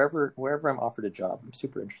interest is wherever I'm offered a job. I'm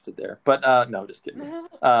super interested there. But no, just kidding.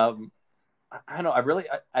 I don't know.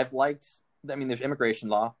 I've liked. I mean, there's immigration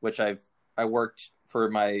law, which I worked for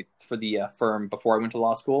the firm before I went to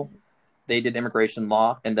law school. They did immigration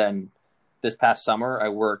law, and then this past summer I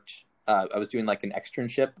worked. I was doing like an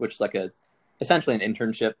externship, which is like essentially an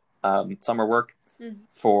internship, summer work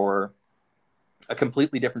for a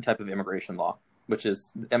completely different type of immigration law. Which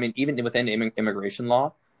is, I mean, even within immigration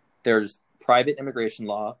law, there's private immigration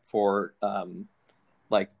law for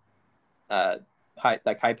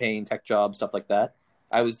high paying tech jobs, stuff like that.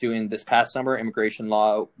 I was doing this past summer immigration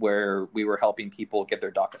law where we were helping people get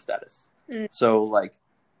their DACA status. So like,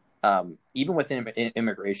 even within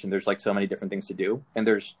immigration, there's like so many different things to do, and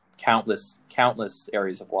there's countless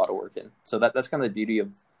areas of law to work in. So that's kind of the beauty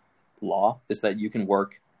of law, is that you can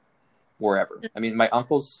work wherever. I mean, my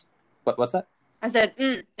uncle's, what's that? I said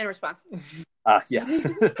in response. Yes.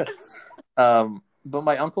 But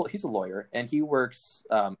my uncle, he's a lawyer, and he works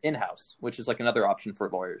in-house, which is like another option for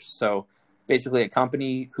lawyers. So basically a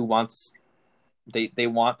company who wants they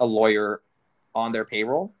want a lawyer on their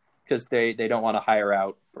payroll because they don't want to hire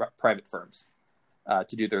out private firms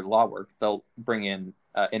to do their law work. They'll bring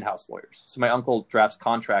in-house lawyers. So my uncle drafts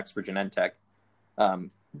contracts for Genentech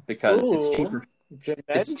because it's cheaper. Genentech.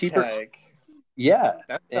 It's cheaper. Yeah,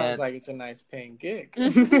 that sounds like it's a nice paying gig.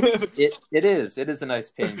 It is a nice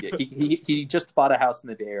paying gig. He just bought a house in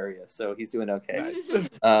the Bay Area, so he's doing okay.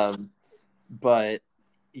 Nice. But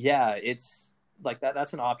yeah, it's like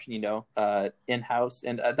that's an option, in house,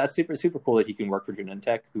 and that's super cool that he can work for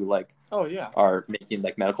Genentech, who are making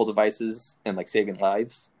like medical devices and like saving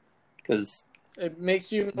lives, because it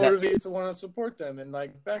makes you motivated to want to support them and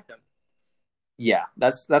like back them. Yeah,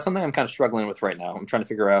 that's something I'm kind of struggling with right now. I'm trying to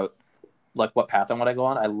figure out like what path I want to go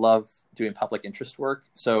on. I love doing public interest work.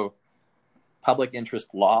 So public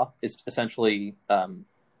interest law is essentially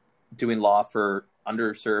doing law for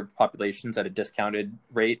underserved populations at a discounted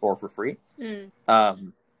rate or for free.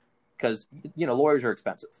 Because, lawyers are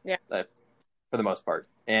expensive for the most part.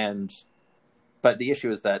 But the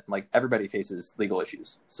issue is that like everybody faces legal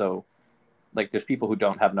issues. So like there's people who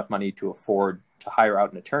don't have enough money to afford to hire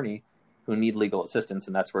out an attorney who need legal assistance.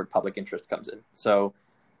 And that's where public interest comes in. So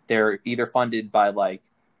they're either funded by like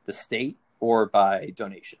the state or by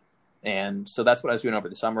donation. And so that's what I was doing over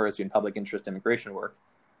the summer. I was doing public interest immigration work.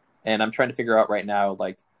 And I'm trying to figure out right now,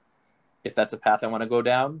 like, if that's a path I want to go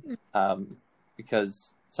down.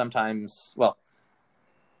 Because sometimes, well,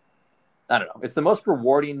 I don't know. It's the most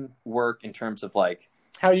rewarding work in terms of like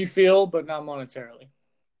how you feel, but not monetarily.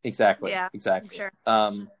 Exactly. Yeah, exactly. Sure.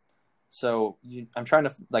 So I'm trying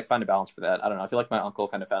to like find a balance for that. I don't know. I feel like my uncle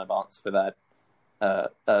kind of found a balance for that.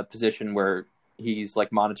 A position where he's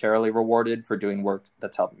like monetarily rewarded for doing work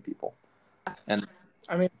that's helping people, and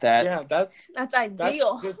I mean that's ideal. That's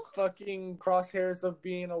the fucking crosshairs of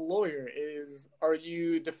being a lawyer. Are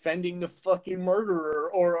you defending the fucking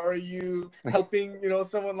murderer, or are you helping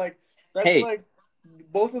someone like that's like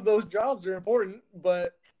both of those jobs are important,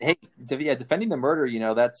 but defending the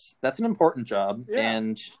murder, that's an important job,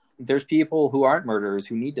 and there's people who aren't murderers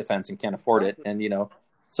who need defense and can't afford it, and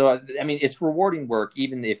So, I mean, it's rewarding work,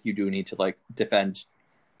 even if you do need to, like, defend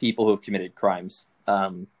people who have committed crimes.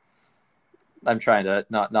 I'm trying to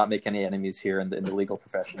not make any enemies here in the legal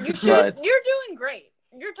profession. You're doing great.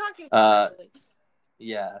 You're talking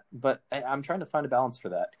Yeah, but I'm trying to find a balance for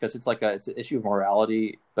that, because it's like it's an issue of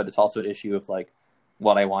morality, but it's also an issue of, like,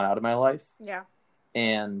 what I want out of my life. Yeah.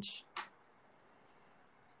 And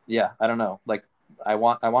yeah, I don't know. Like, I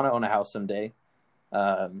want to own a house someday.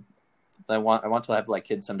 I want to have like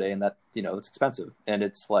kids someday, and that, it's expensive, and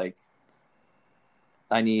it's like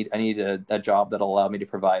I need a job that'll allow me to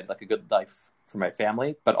provide like a good life for my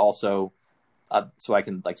family, but also so I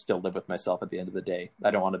can like still live with myself at the end of the day.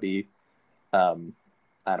 I don't want to be Can't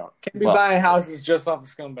be buying houses just off of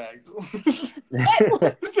scumbags.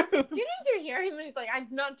 Didn't you hear him? He's like, I'm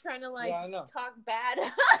not trying to like talk bad.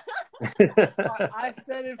 I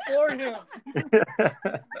said it for him.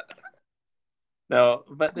 No,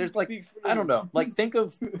 but there's like, I don't know. Like, think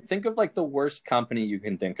of like the worst company you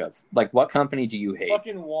can think of. Like, what company do you hate?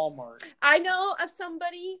 Fucking Walmart. I know of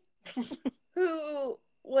somebody who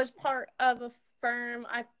was part of a firm.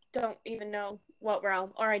 I don't even know what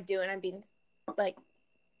realm, or I do, and I'm being like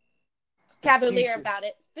cavalier about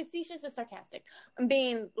it. Facetious is sarcastic. I'm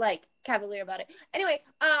being like cavalier about it. Anyway,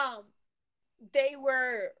 they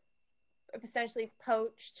were essentially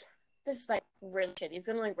poached. This is like really shitty. It's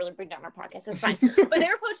gonna like really bring down our podcast. It's fine. But they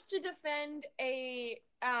were poached to defend a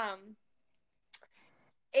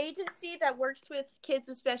agency that works with kids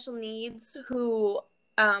with special needs who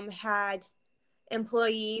had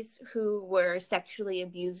employees who were sexually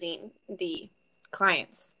abusing the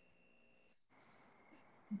clients.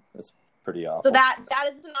 That's pretty awful. So that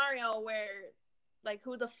is a scenario where, like,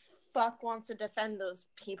 who the fuck wants to defend those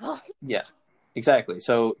people? Yeah, exactly.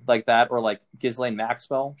 So like that, or like Ghislaine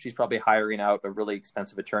Maxwell, she's probably hiring out a really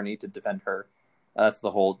expensive attorney to defend her. That's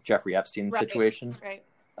the whole Jeffrey Epstein situation. Right.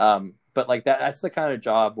 But like that's the kind of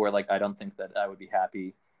job where like I don't think that I would be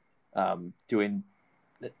happy doing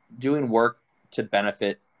work to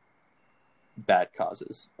benefit bad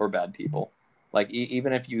causes or bad people. Like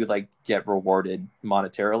even if you like get rewarded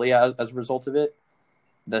monetarily as a result of it,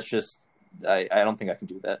 that's just I don't think I can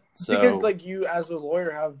do that. So because like you as a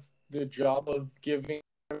lawyer have the job of giving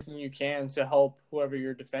everything you can to help whoever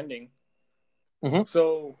you're defending. Mm-hmm.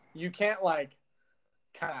 So you can't like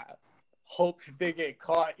kind of hope they get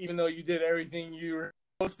caught even though you did everything you were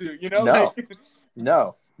supposed to, No. Like...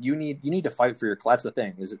 No. You need to fight for your client. That's the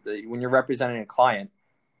thing, is that when you're representing a client,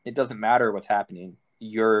 it doesn't matter what's happening.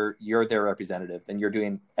 You're their representative, and you're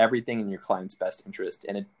doing everything in your client's best interest.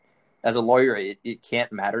 And as a lawyer, it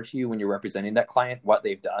can't matter to you when you're representing that client what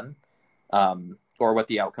they've done, or what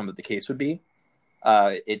the outcome of the case would be.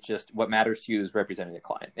 What matters to you is representing a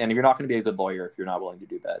client. And you're not going to be a good lawyer if you're not willing to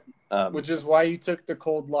do that. Which is why you took the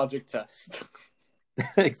cold logic test.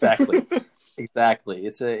 Exactly. Exactly.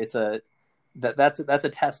 That's a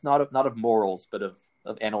test not of morals, but of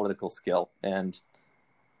analytical skill, and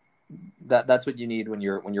that's what you need when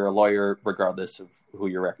you're a lawyer, regardless of who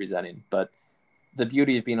you're representing. But the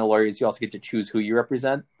beauty of being a lawyer is you also get to choose who you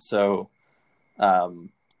represent. So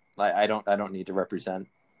I don't need to represent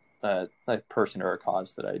a person or a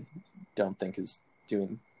cause that I don't think is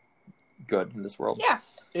doing good in this world. Yeah.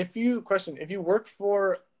 If you work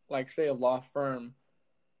for, like, say, a law firm,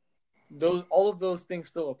 all of those things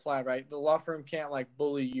still apply, right? The law firm can't like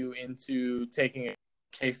bully you into taking a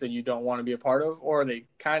case that you don't want to be a part of, or they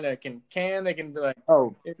kind of can they can be like,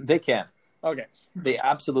 oh, they can. Okay. They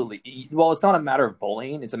absolutely. Well, it's not a matter of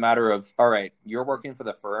bullying. It's a matter of, all right, you're working for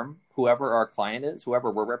the firm. Whoever our client is,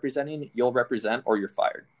 whoever we're representing, you'll represent or you're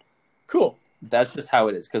fired. Cool. That's just how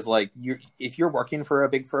it is. Because like if you're working for a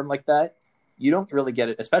big firm like that, you don't really get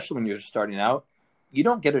it, especially when you're starting out. You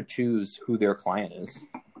don't get to choose who their client is.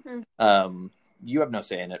 You have no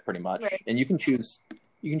say in it, pretty much. Right. And you can choose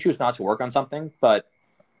not to work on something, but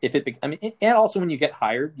and also when you get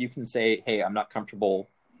hired, you can say, hey, I'm not comfortable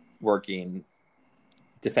working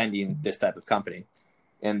defending this type of company,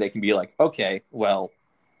 and they can be like, okay, well,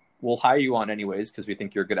 we'll hire you on anyways because we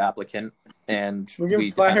think you're a good applicant, and we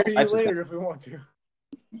can fire you later if we want to.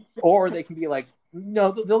 Or they can be like,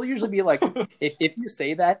 no, they'll usually be like, if you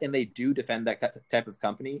say that and they do defend that type of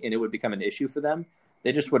company and it would become an issue for them,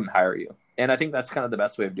 they just wouldn't hire you. And I think that's kind of the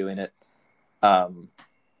best way of doing it.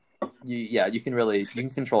 You can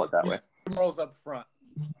control it that way. Morals up front.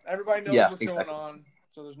 Everybody knows what's going on,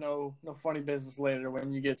 so there's no funny business later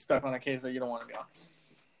when you get stuck on a case that you don't want to be on.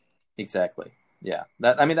 Exactly. Yeah.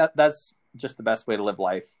 That's just the best way to live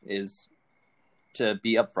life, is to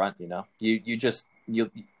be upfront.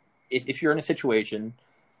 If you're in a situation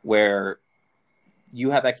where you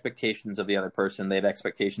have expectations of the other person, they have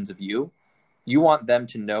expectations of you. You want them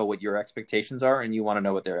to know what your expectations are, and you want to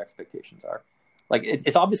know what their expectations are. Like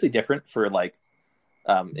it's obviously different for like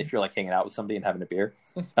if you're like hanging out with somebody and having a beer,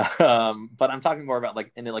 but I'm talking more about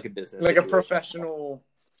like in like a business, like situation. A professional,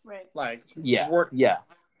 right? Like work,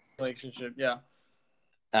 relationship, yeah,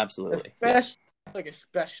 absolutely,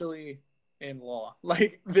 especially in law.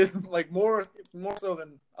 Like this, like more so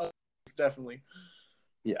than others, definitely.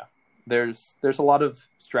 Yeah, there's a lot of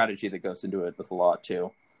strategy that goes into it with the law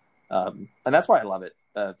too, and that's why I love it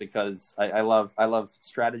because I love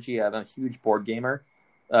strategy. I'm a huge board gamer.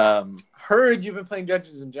 Heard you've been playing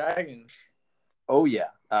Dungeons and Dragons. Oh yeah,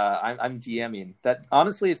 I'm DMing. That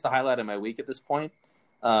honestly, it's the highlight of my week at this point.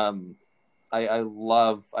 I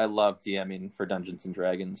love DMing for Dungeons and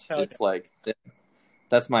Dragons. Okay. It's like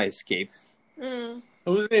that's my escape. Mm.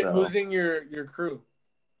 Who's in your crew?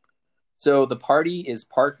 So the party is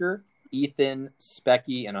Parker, Ethan,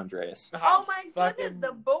 Specky, and Andreas. Oh my goodness,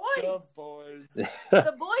 the boys. The boys.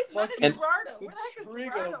 The boys. What is And- Gerardo? Where the heck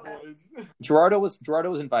is Gerardo at? Gerardo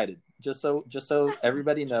was invited. Just so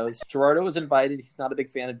everybody knows, Gerardo was invited. He's not a big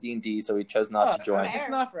fan of D&D, so he chose not to join. It's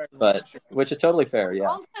not for everyone. But which is totally fair, yeah.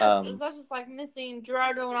 All I'm saying is that's just like missing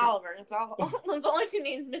Gerardo and Oliver. It's all. There's only two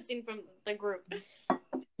names missing from the group.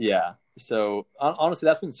 Yeah. So honestly,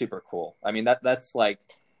 that's been super cool. I mean, that's like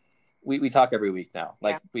we talk every week now.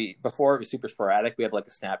 Like before it was super sporadic. We have like a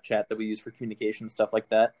Snapchat that we use for communication, stuff like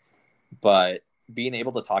that. But being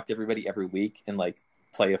able to talk to everybody every week and like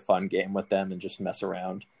play a fun game with them and just mess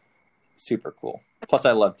around, super cool. Plus,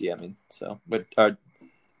 I love DMing. So, but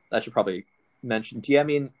I should probably mention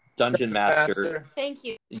DMing Dungeon Master. Thank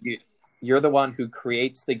you. You're the one who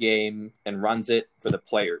creates the game and runs it for the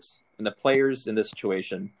players. And the players in this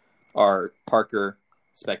situation are Parker,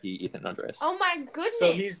 Specky, Ethan, and Andreas. Oh my goodness.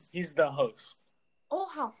 So he's the host. Oh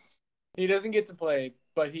how. He doesn't get to play,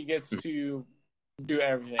 but he gets to do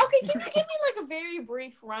everything. Okay, can you give me like a very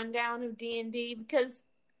brief rundown of D&D because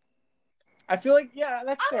I feel like that's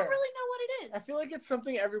I fair. don't really know what it is. I feel like it's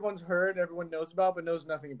something everyone's heard, everyone knows about, but knows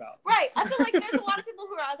nothing about. Right. I feel like there's a lot of people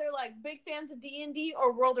who are either like big fans of D&D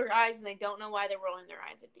or roll their eyes and they don't know why they're rolling their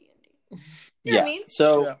eyes at D&D. You know what I mean?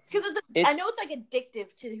 So because I know it's like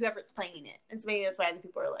addictive to whoever's playing it, and so maybe that's why other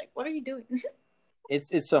people are like, "What are you doing?"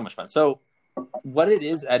 it's so much fun. So what it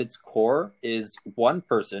is at its core is one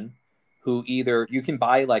person who either you can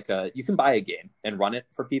buy a game and run it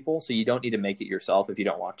for people, so you don't need to make it yourself if you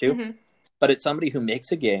don't want to. Mm-hmm. But it's somebody who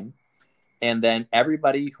makes a game, and then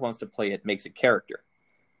everybody who wants to play it makes a character.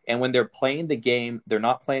 And when they're playing the game, they're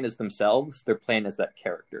not playing as themselves; they're playing as that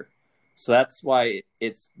character. So that's why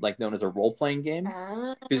it's like known as a role-playing game,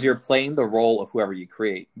 because you're playing the role of whoever you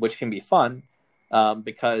create, which can be fun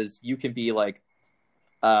because you can be like,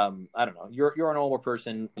 I don't know, you're an older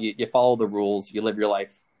person, you follow the rules, you live your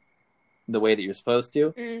life the way that you're supposed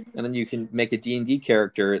to, and then you can make a D&D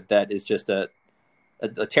character that is just a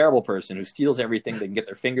terrible person who steals everything they can get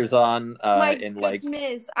their fingers on, and like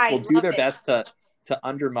will do their best to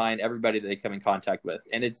undermine everybody that they come in contact with,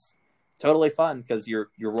 and it's totally fun because you're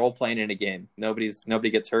role playing in a game. Nobody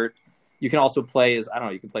gets hurt. You can also play as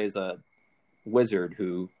you can play as a wizard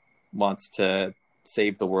who wants to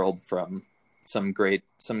save the world from some great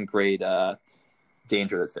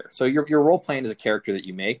danger that's there. So you're role playing as a character that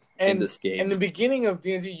you make in this game. In the beginning of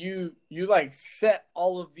D&D, you like set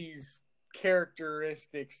all of these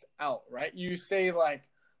characteristics out, right? You say like,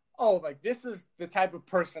 oh, like this is the type of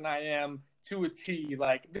person I am to a T.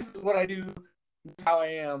 Like this is what I do. How I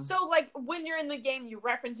am. So, like, when you're in the game, you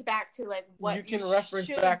reference back to like what you can reference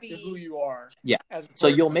back to who you are. Yeah. So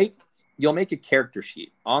you'll make a character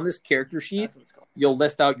sheet. On this character sheet, that's what it's called. You'll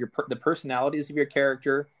list out the personalities of your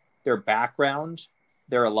character, their background,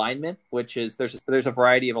 their alignment, which is there's a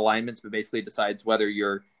variety of alignments, but basically it decides whether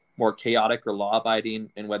you're more chaotic or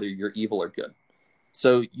law-abiding, and whether you're evil or good.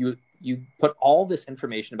 So you put all this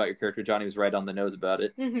information about your character. Johnny was right on the nose about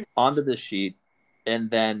it onto this sheet, and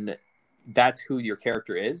then that's who your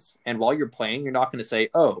character is. And while you're playing, you're not going to say,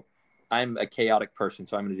 oh, I'm a chaotic person,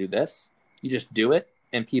 so I'm going to do this. You just do it,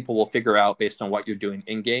 and people will figure out based on what you're doing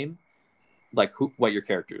in game, like what your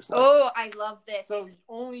character is like. Oh, I love this. So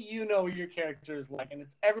only you know what your character is like, and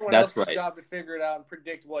it's everyone else's job to figure it out and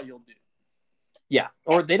predict what you'll do. Yeah,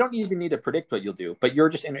 or they don't even need to predict what you'll do, but you're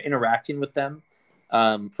just interacting with them.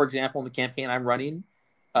 For example, in the campaign I'm running,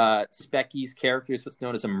 Specky's character is what's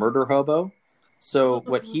known as a murder hobo. So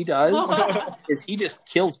what he does is he just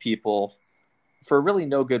kills people for really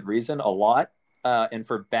no good reason, a lot, and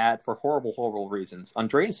for horrible reasons.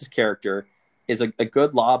 Andreas' character is a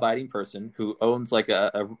good law-abiding person who owns like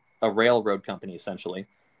a railroad company, essentially.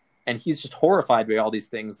 And he's just horrified by all these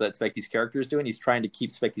things that Specky's character is doing. He's trying to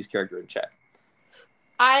keep Specky's character in check.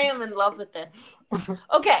 I am in love with this.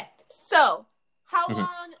 Okay, so how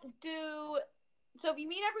long so if you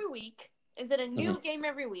meet every week, is it a new game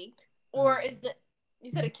every week? Or is it,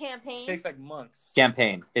 you said a campaign? It takes like months.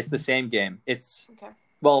 Campaign. It's the same game. It's,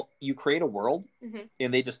 well, you create a world,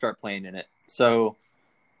 and they just start playing in it. So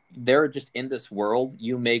they're just in this world.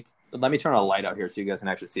 You make let me turn a light out here so you guys can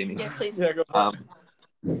actually see me. Yes, please. Yeah, go for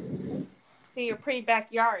it. See your pretty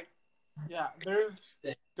backyard. Yeah, there's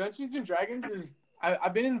Dungeons and Dragons is.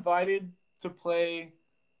 I've been invited to play,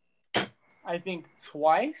 I think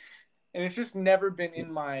twice, and it's just never been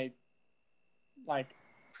in my like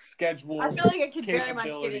schedule. I feel like I could very much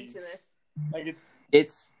get into this. Like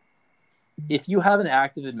It's if you have an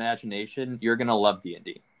active imagination, you're gonna love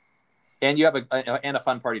D&D, and you have a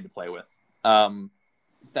fun party to play with.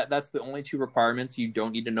 That's the only two requirements. You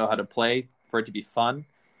don't need to know how to play for it to be fun.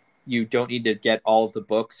 You don't need to get all of the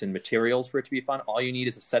books and materials for it to be fun. All you need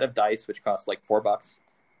is a set of dice, which costs like $4,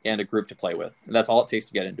 and a group to play with. And that's all it takes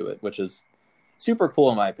to get into it, which is super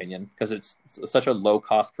cool in my opinion, because it's such a low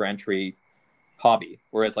cost for entry hobby.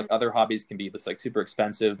 Whereas like other hobbies can be just like super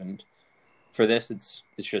expensive, and for this, it's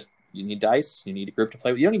just you need dice, you need a group to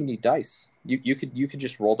play with. You don't even need dice. You could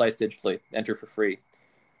just roll dice digitally, enter for free,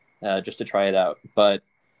 just to try it out. But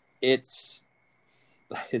it's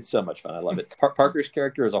so much fun. I love it. Parker's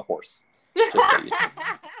character is a horse. Just so you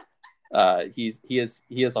know. He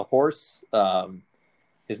is a horse.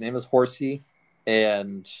 His name is Horsey,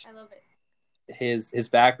 and I love it. His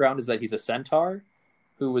background is that he's a centaur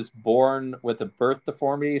who was born with a birth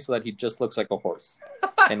deformity, so that he just looks like a horse,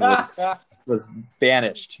 and was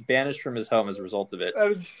banished from his home as a result of it.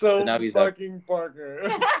 That is so now he's fucking Parker.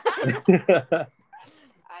 I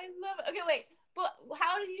love it. Okay, wait. But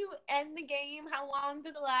how do you end the game? How long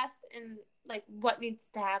does it last? And like, what needs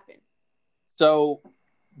to happen? So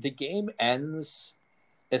the game ends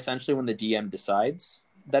essentially when the DM decides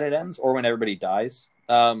that it ends, or when everybody dies.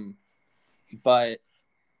 But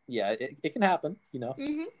yeah, it can happen. You know,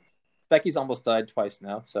 Mm-hmm. Becky's almost died twice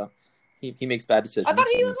now, so he makes bad decisions. I thought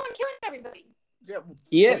he was the one killing everybody. Yeah,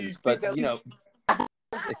 He is, but you know,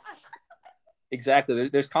 exactly.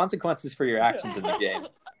 There's consequences for your actions in the game.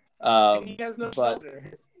 he has no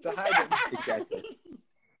shoulder to hide it.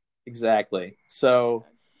 Exactly. So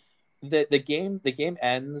the game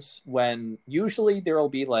ends when usually there will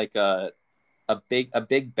be like a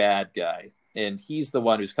big bad guy, and he's the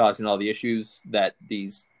one who's causing all the issues that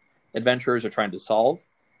these adventurers are trying to solve,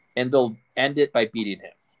 and they'll end it by beating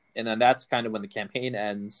him. And then that's kind of when the campaign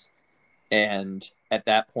ends, and at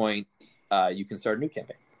that point you can start a new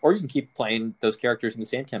campaign. Or you can keep playing those characters in the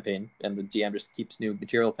same campaign, and the DM just keeps new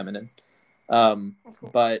material coming in. Cool.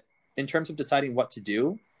 But in terms of deciding what to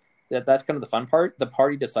do, that's kind of the fun part. The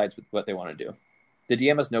party decides what they want to do. The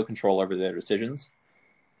DM has no control over their decisions,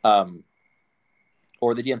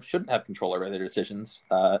 or the DM shouldn't have control over their decisions.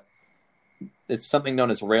 It's something known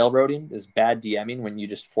as railroading, is bad DMing, when you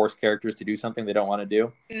just force characters to do something they don't want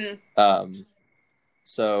to do.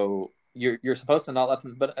 So you're supposed to not let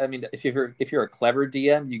them, but I mean, if you're a clever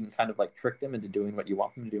DM, you can kind of like trick them into doing what you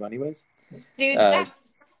want them to do anyways. Dude,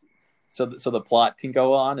 so the plot can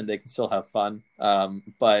go on and they can still have fun.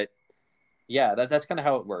 But yeah, that's kind of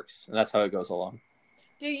how it works, and that's how it goes along.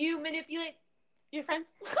 do you manipulate your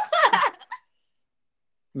friends?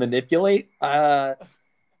 Manipulate? I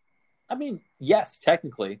mean, yes,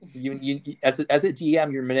 technically. You as a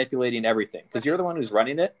DM, you're manipulating everything because you're the one who's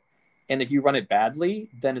running it. And if you run it badly,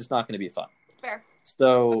 then it's not going to be fun. Fair.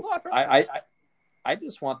 So I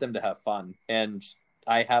just want them to have fun, and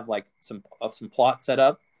I have like some plot set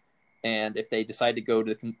up. And if they decide to go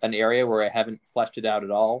to an area where I haven't fleshed it out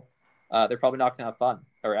at all, they're probably not going to have fun,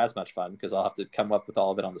 or as much fun, because I'll have to come up with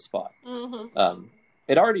all of it on the spot. Mm-hmm.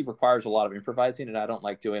 It already requires a lot of improvising, and I don't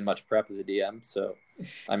like doing much prep as a DM, so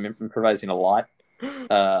I'm improvising a lot.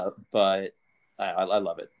 But I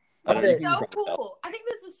love it. It's so cool. I think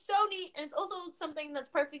this is so neat, and it's also something that's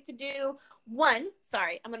perfect to do.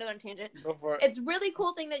 Sorry, I'm gonna go on a tangent. Go for it. It's a really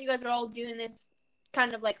cool thing that you guys are all doing this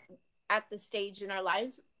kind of like at the stage in our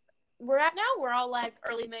lives we're at now. We're all like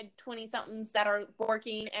early mid 20-somethings that are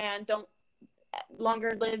working and don't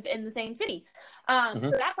longer live in the same city. So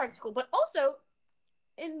that part's cool. But also,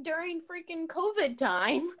 during freaking COVID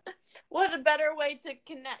time, what a better way to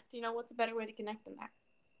connect? You know, what's a better way to connect than that?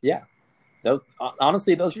 Yeah.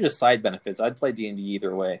 Honestly, those are just side benefits. I'd play D&D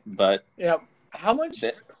either way, but yeah. How much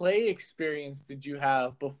play experience did you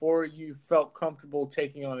have before you felt comfortable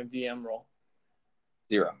taking on a DM role?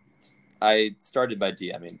 0. I started by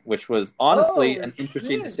DMing, which was honestly an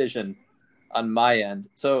interesting decision on my end.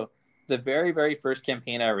 So the very, very first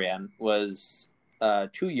campaign I ran was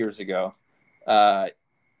 2 years ago, and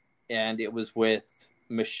it was with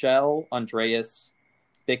Michelle, Andreas,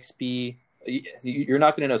 Bixby. You're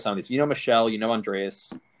not going to know some of these. You know Michelle, you know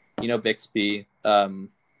Andreas, you know Bixby, and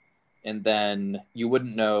then you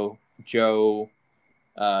wouldn't know Joe,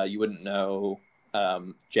 you wouldn't know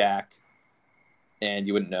Jack, and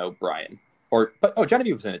you wouldn't know Brian. But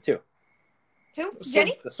Genevieve was in it too. Who?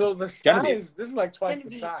 Jenny? So the Genevieve. size, this is like twice the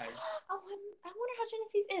Genevieve. size. Oh, I wonder how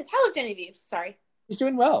Genevieve is. How is Genevieve? Sorry. She's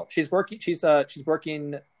doing well. She's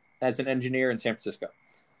working as an engineer in San Francisco.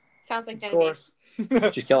 Sounds like Of Genevieve. course.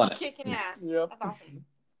 She's killing it. Kicking ass. Yep. That's awesome.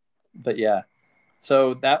 But yeah.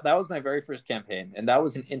 So that was my very first campaign, and that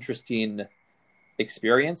was an interesting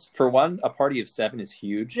experience. For one, a party of 7 is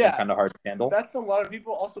huge Yeah. and kind of hard to handle. That's a lot of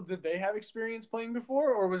people. Also, did they have experience playing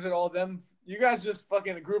before, or was it all them? You guys just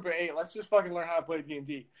fucking a group of 8. Let's just fucking learn how to play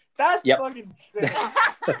D&D. That's Yep. fucking sick.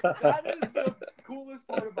 That is the coolest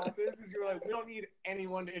part about this. Is you're like, we don't need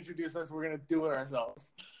anyone to introduce us. We're gonna do it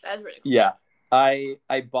ourselves. That's really cool. Yeah. I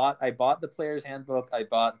bought the player's handbook. I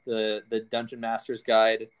bought the Dungeon Master's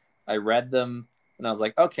Guide. I read them, and I was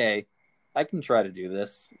like, okay, I can try to do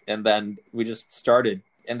this. And then we just started.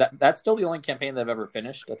 And that's still the only campaign that I've ever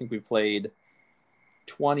finished. I think we played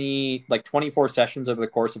 24 sessions over the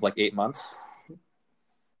course of 8 months.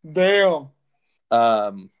 Damn.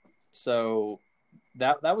 So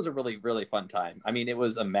that was a really, really fun time. I mean, it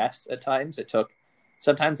was a mess at times.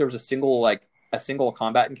 Sometimes there was a single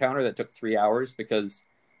combat encounter that took 3 hours because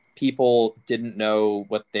people didn't know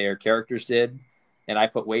what their characters did. And I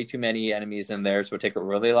put way too many enemies in there, so it would take a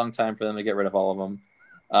really long time for them to get rid of all of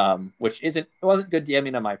them, which it wasn't good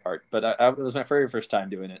DMing on my part, but it was my very first time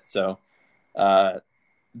doing it. So that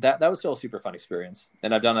was still a super fun experience,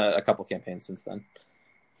 and I've done a couple campaigns since then.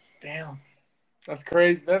 Damn. That's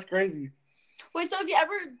crazy. That's crazy. Wait, so have you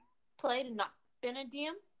ever played and not been a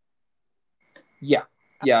DM? Yeah,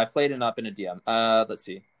 I played and not been a DM. Let's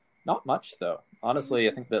see, not much though. Honestly,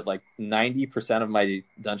 I think that 90% of my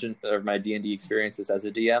dungeon or my D&D experience is as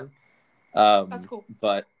a DM. That's cool.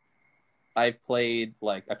 But I played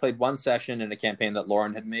one session in a campaign that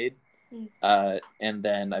Lauren had made, and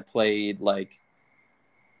then I played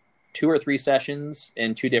 2 or 3 sessions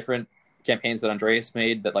in 2 different campaigns that Andreas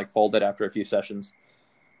made that folded after a few sessions.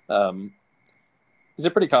 It's a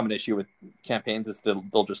pretty common issue with campaigns is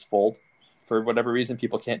they'll just fold for whatever reason.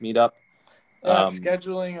 People can't meet up.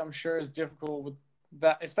 Scheduling, I'm sure, is difficult with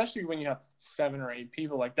that, especially when you have 7 or 8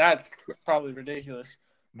 people. That's probably ridiculous.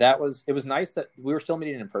 It was nice that we were still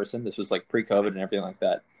meeting in person. This was pre-COVID and everything like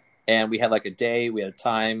that. And we had a day, we had a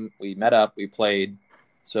time, we met up, we played.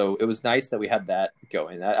 So it was nice that we had that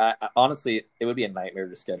going. I honestly, it would be a nightmare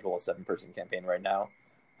to schedule a 7-person campaign right now.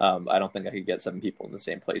 I don't think I could get 7 people in the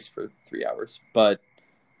same place for 3 hours. But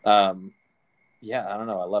yeah, I don't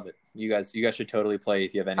know. I love it. You guys should totally play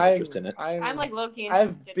if you have any interest in it. I'm low-key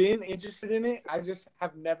interested. I've been interested in it. I just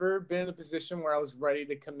have never been in a position where I was ready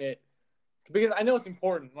to commit. Because I know it's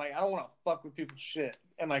important. I don't want to fuck with people's shit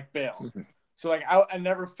and bail. Mm-hmm. So I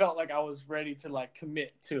never felt like I was ready to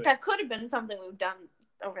commit to it. That could have been something we've done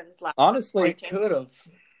over this last. Honestly, it could have.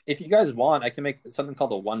 If you guys want, I can make something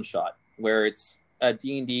called a one shot where it's a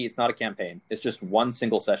D&D. It's not a campaign. It's just one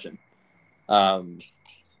single session. And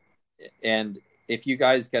if you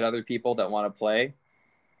guys get other people that want to play,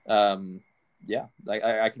 yeah,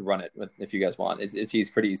 I could run it if you guys want. It's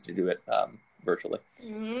pretty easy to do it virtually.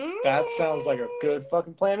 That sounds like a good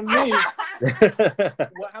fucking plan to me.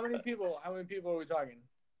 How many people are we talking?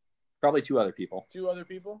 Probably 2 other people. 2 other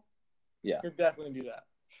people? Yeah. Could definitely do that.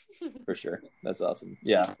 For sure. That's awesome.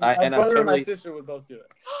 Yeah. My brother and my sister would both do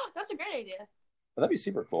it. That's a great idea. Well, that'd be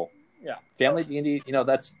super cool. Yeah. Family D&D,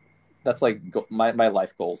 that's my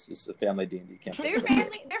life goals is a family D&D campaign. Their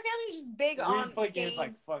family's just big on we play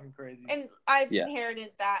games fucking crazy. And I've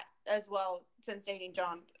inherited that as well since dating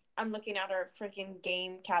John. I'm looking at our freaking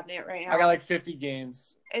game cabinet right now. I got 50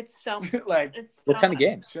 games. It's so what kind of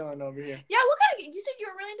games? Chilling over here. Yeah, what kind of games? You said you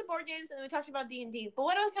were really into board games, and then we talked about D&D. But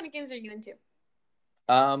what other kind of games are you into?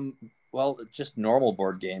 Well, just normal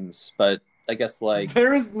board games, but I guess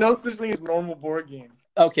there is no such thing as normal board games.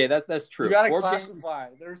 Okay, that's true. You gotta board classify.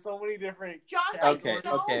 There's so many different. John's okay.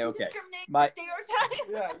 stereotype.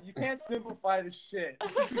 Yeah, you can't simplify the shit.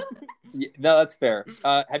 Yeah, no, that's fair.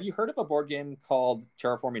 Have you heard of a board game called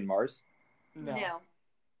Terraforming Mars? No.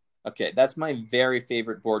 Okay, that's my very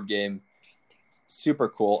favorite board game. Super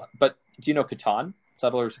cool. But do you know Catan?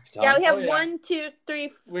 Settlers of Catan? Yeah, we have 1, 2, 3,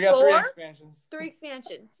 4. We got 3 expansions. 3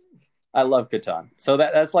 expansions. I love Catan. So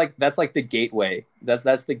that's the gateway.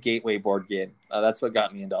 That's the gateway board game. That's what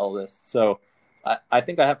got me into all this. So I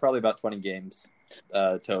think I have probably about 20 games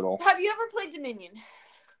total. Have you ever played Dominion?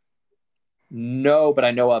 No, but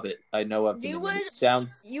I know of it. I know of Dominion.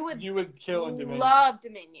 You would kill in Dominion. Love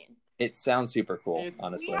Dominion. It sounds super cool,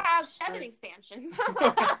 honestly. We have 7 expansions.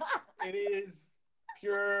 It is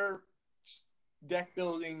pure deck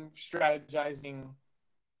building, strategizing.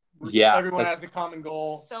 Yeah, everyone has a common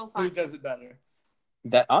goal. So fun. Who does it better?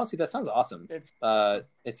 That honestly, that sounds awesome. It's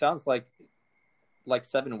it sounds like like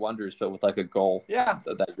Seven Wonders, but with like a goal Yeah,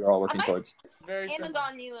 that you're all working towards. very simple.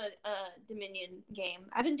 Amazon you a Dominion game.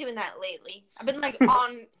 I've been doing that lately. I've been like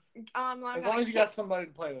on As long as you got somebody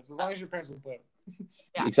to play with, as long as your parents will play with.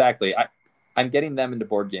 Yeah. Exactly. I'm getting them into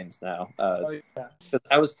board games now. Yeah.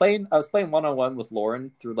 I was playing one-on-one with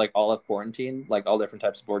Lauren through like all of quarantine, like all different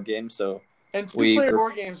types of board games. So And two-player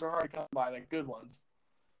board games are hard to come by, like good ones.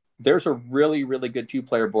 there's a really, really good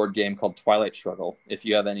 2-player board game called Twilight Struggle. If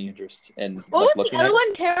you have any interest in What like, was the looking other at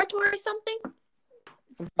one? Territory something?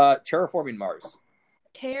 Terraforming Mars.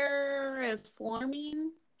 Terraforming?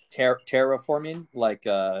 Terraforming, like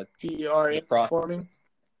TERA pro- forming.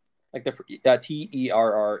 like the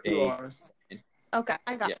TERRA. Two R's. Okay,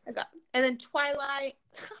 I got Yeah. it. And then Twilight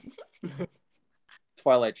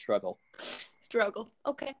Twilight Struggle. Struggle.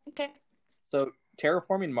 Okay. So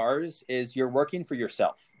Terraforming Mars is you're working for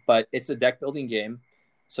yourself, but it's a deck building game.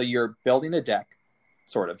 So you're building a deck,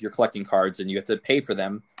 sort of. You're collecting cards, and you have to pay for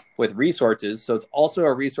them with resources. So it's also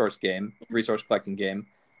a resource collecting game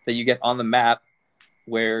that you get on the map,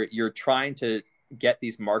 where you're trying to get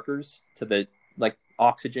these markers to the like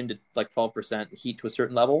oxygen to like 12%, heat to a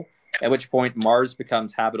certain level, at which point Mars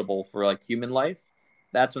becomes habitable for like human life.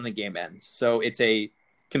 That's when the game ends. So it's a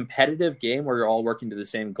competitive game where you're all working to the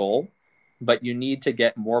same goal, but you need to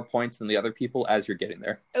get more points than the other people as you're getting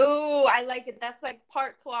there. Oh, I like it. That's like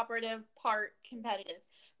part cooperative, part competitive.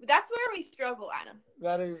 That's where we struggle, Adam.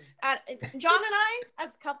 That is. John and I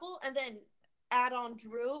as a couple, and then add on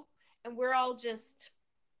Drew, and we're all just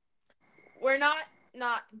we're not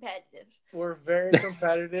competitive. We're very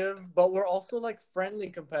competitive, but we're also like friendly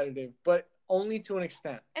competitive, but only to an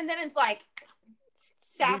extent. And then it's like We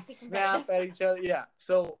sassy snap competitive. at each other. Yeah.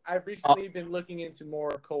 So I've recently been looking into more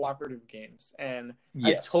cooperative games, and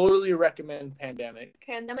Yes. I totally recommend Pandemic.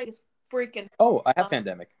 Pandemic is freaking Oh, I have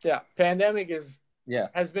Pandemic. Yeah, Pandemic Yeah.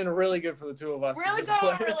 has been really good for the two of us. to really just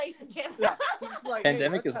good play. relationship. Yeah, to just like,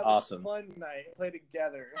 Pandemic hey, let's is have awesome. A fun night, play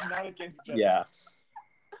together, not against each other. Yeah.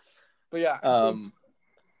 But yeah,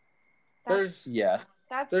 there's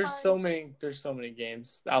That's there's fun. so many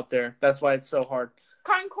games out there. That's why it's so hard.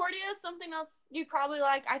 Concordia is something else you probably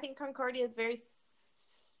like. I think Concordia is very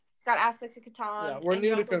got aspects of Catan. Yeah, we're and new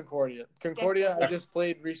to also- Concordia. Concordia, I just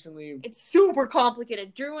played recently. It's super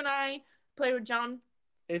complicated. Drew and I played with John.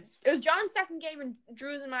 It was John's second game and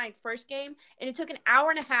Drew's and my first game, and it took an hour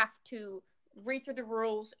and a half to read through the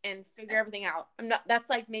rules and figure everything out. That's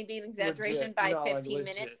like maybe an exaggeration Legit. by No, like 15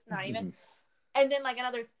 legit. minutes, not even. And then like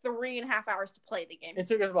another 3.5 hours to play the game. It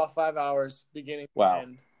took us about 5 hours beginning Wow. to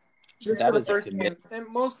end. Just That for the is a first game, commitment. and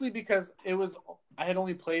mostly because I had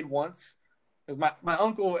only played once. Because my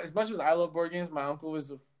uncle, as much as I love board games, my uncle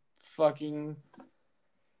was a fucking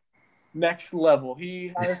next level.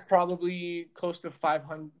 He has probably close to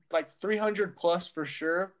 500, like 300 plus for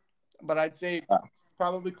sure. But I'd say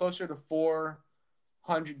probably closer to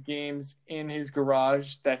 400 games in his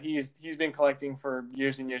garage that he's been collecting for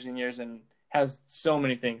years and years and years, and has so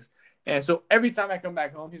many things. And so every time I come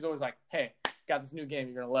back home, he's always like, "Hey, got this new game.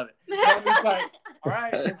 You're gonna love it." And I'm just like, "All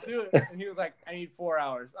right, let's do it." And he was like, "I need 4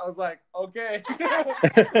 hours." I was like, "Okay."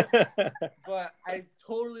 But I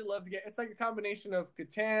totally love the game. It's like a combination of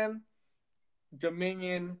Catan,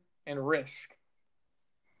 Dominion, and Risk.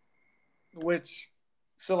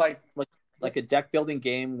 Like a deck building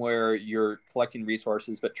game where you're collecting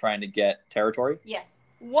resources but trying to get territory. Yes,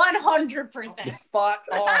 100%. Spot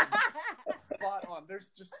on. Spot on. There's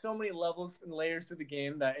just so many levels and layers to the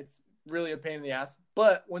game that it's really a pain in the ass.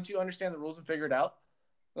 But once you understand the rules and figure it out,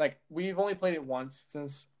 like we've only played it once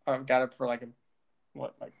since I got it for like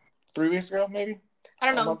 3 weeks ago, maybe. I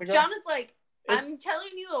don't A know. month ago? John is like, It's- I'm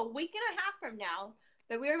telling you a week and a half from now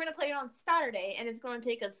that we are going to play it on Saturday, and it's going to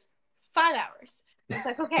take us 5 hours. It's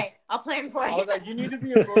like, okay, I'll plan for I you. was like, you need to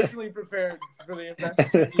be emotionally prepared for the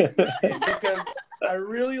investment because I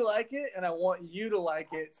really like it and I want you to like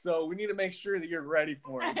it. So we need to make sure that you're ready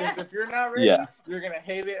for it. Because if you're not ready, you're going to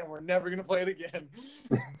hate it and we're never going to play it again.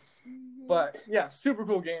 But yeah, super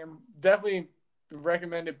cool game. Definitely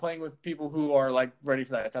recommended playing with people who are like ready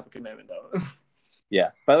for that type of commitment though.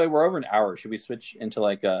 Yeah. By the way, we're over an hour. Should we switch into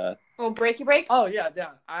like a Well, breaky break. Oh yeah,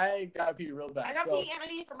 down. I gotta pee real bad. I got so pee and I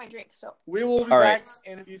need it for my drink. So we will be All back right.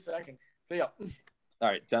 in a few seconds. See ya. All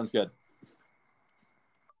right, sounds good.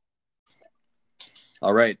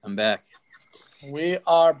 All right, I'm back. We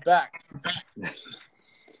are back.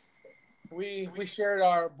 We shared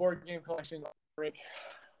our board game collection break.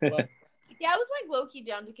 But yeah, I was like low key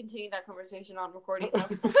down to continue that conversation on recording.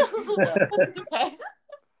 It's okay.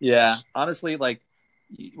 Yeah, honestly, like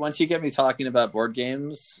once you get me talking about board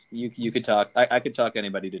games, you could talk. I could talk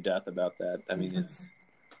anybody to death about that. I mean,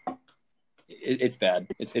 it's bad.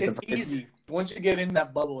 It's easy. Once you get in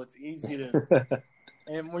that bubble, it's easy to.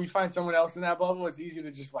 And when you find someone else in that bubble, it's easy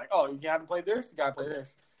to just like, oh, you haven't played this, you gotta play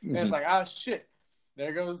this. And it's like, ah, shit,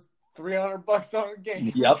 there goes $300 on a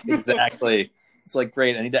game. Yep, exactly. It's like,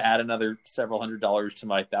 great, I need to add another several $100s to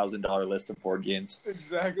my $1,000 list of board games.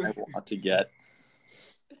 Exactly. I want to get.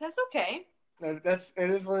 That's okay. It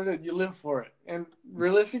is what it is. You live for it. And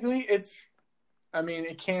realistically,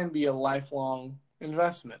 it can be a lifelong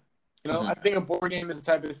investment. You know, I think a board game is the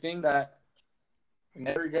type of thing that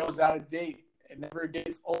never goes out of date. It never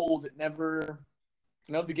gets old. It never,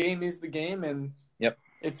 the game is the game, and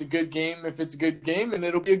it's a good game if it's a good game, and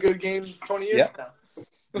it'll be a good game 20 years from now.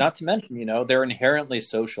 Not to mention, they're inherently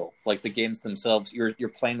social. Like the games themselves, you're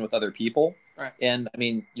playing with other people, right? And I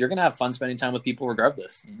mean, you're gonna have fun spending time with people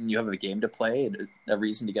regardless. You have a game to play and a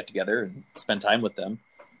reason to get together and spend time with them.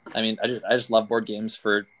 I mean, I just love board games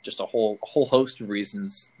for just a whole host of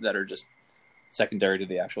reasons that are just secondary to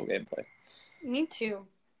the actual gameplay. Me too.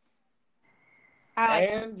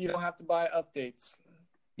 And you don't have to buy updates.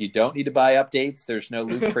 You don't need to buy updates. There's no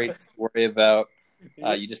loot crates to worry about.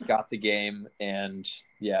 You just got the game, and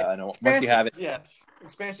I know once you have it. Yes,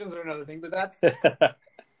 expansions are another thing, but that's those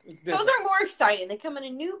are more exciting. They come in a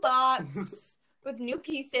new box with new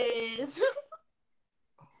pieces.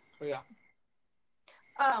 Yeah.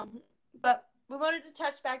 But we wanted to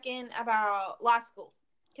touch back in about law school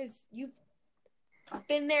because you've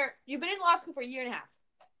been there. You've been in law school for a year and a half.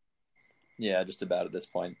 Yeah, just about at this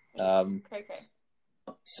point. Okay.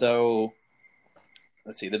 So,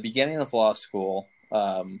 let's see. The beginning of law school.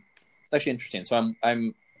 It's actually interesting. So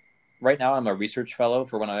I'm right now. I'm a research fellow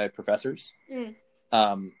for one of my professors.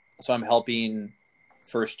 So I'm helping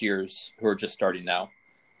first years who are just starting now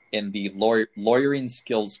in the lawyering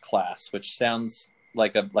skills class, which sounds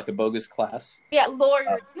like a bogus class. Yeah,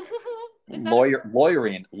 lawyer.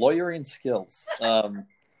 Lawyering skills.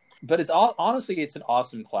 But it's honestly, it's an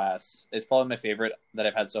awesome class. It's probably my favorite that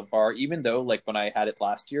I've had so far, even though like when I had it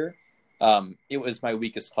last year, it was my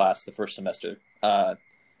weakest class the first semester.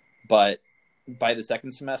 But by the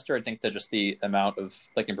second semester, I think that just the amount of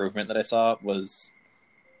like improvement that I saw was,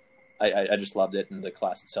 I just loved it in the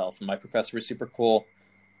class itself. And my professor was super cool.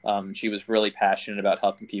 She was really passionate about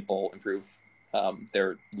helping people improve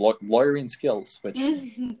their lawyering skills, which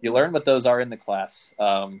you learn what those are in the class.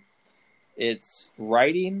 It's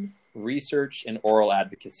writing, research, and oral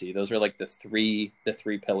advocacy. Those are like the three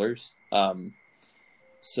pillars.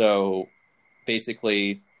 So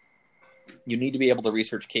basically, you need to be able to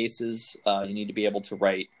research cases. You need to be able to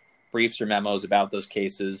write briefs or memos about those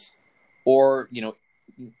cases, or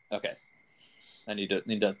okay, I need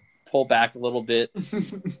to pull back a little bit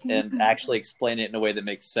and actually explain it in a way that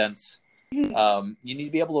makes sense. You need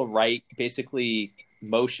to be able to write basically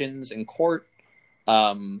motions in court.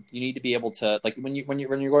 You need to be able to, like, when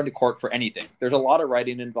you're going to court for anything, there's a lot of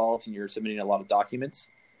writing involved and you're submitting a lot of documents.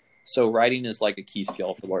 So writing is like a key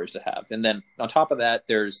skill for lawyers to have. And then on top of that,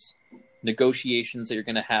 there's negotiations that you're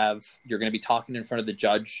going to have. You're going to be talking in front of the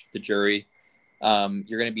judge, the jury.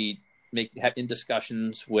 You're going to be in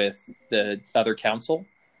discussions with the other counsel.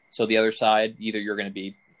 So the other side, either you're going to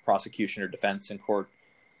be prosecution or defense in court.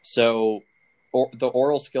 So the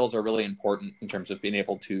oral skills are really important in terms of being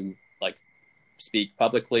able to like speak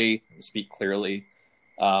publicly, speak clearly,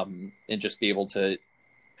 and just be able to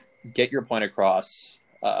get your point across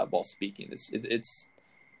while speaking. It's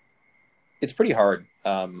pretty hard.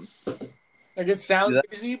 Like it sounds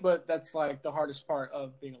easy, but that's like the hardest part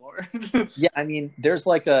of being a lawyer. Yeah, I mean, there's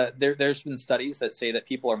like there's been studies that say that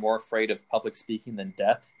people are more afraid of public speaking than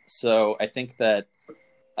death. So I think that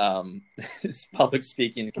public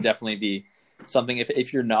speaking can definitely be something.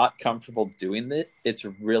 If you're not comfortable doing it, it's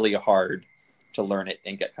really hard to learn it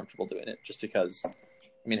and get comfortable doing it. Just because,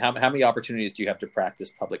 I mean, how many opportunities do you have to practice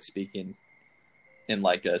public speaking in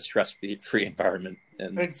like a stress-free environment?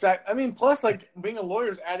 And exactly. I mean, plus like being a lawyer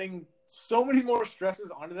is adding so many more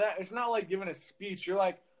stresses onto that. It's not like giving a speech. You're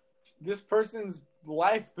like, this person's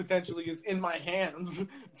life potentially is in my hands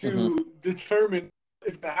to determine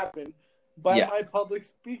what's going to happen by my public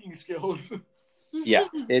speaking skills. Yeah,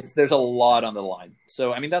 there's a lot on the line.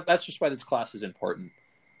 So, I mean, that's just why this class is important.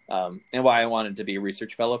 And why I wanted to be a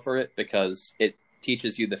research fellow for it, because it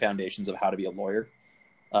teaches you the foundations of how to be a lawyer,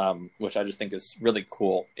 which I just think is really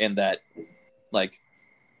cool. In that, like,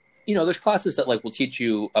 there's classes that like will teach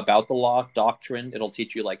you about the law, doctrine. It'll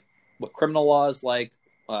teach you like what criminal law is like,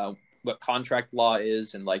 what contract law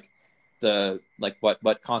is, and like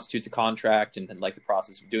what constitutes a contract, and like the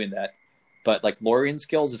process of doing that. But like lawyering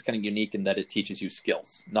skills is kind of unique in that it teaches you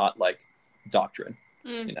skills, not like doctrine.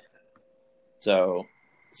 So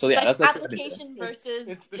So yeah, Like that's what I've been doing. application versus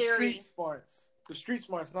It's the theory. street smarts. The street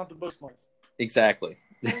smarts, not the book smarts. Exactly.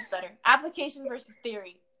 That's better. Application versus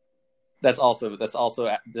theory. That's also true. So,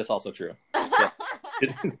 Yeah,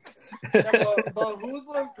 but whose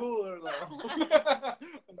was cooler though?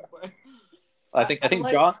 I'm just playing. I think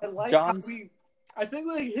John's. I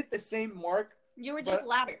think we hit the same mark. You were just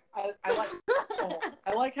louder.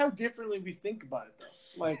 I like how differently we think about it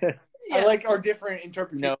though. Like Yeah. I like our different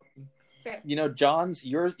interpretations. John's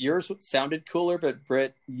yours sounded cooler, but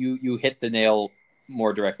Britt, you hit the nail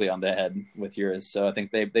more directly on the head with yours. So I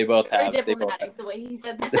think they both Very have. They both diplomatic the way he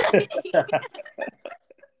said that.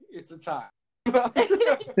 It's a tie.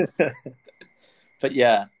 But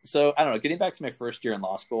yeah, so I don't know. Getting back to my first year in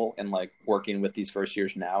law school and like working with these first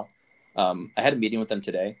years now, I had a meeting with them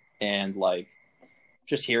today, and like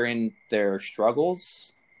just hearing their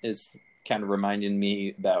struggles is kind of reminding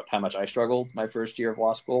me about how much I struggled my first year of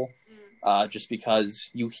law school. Just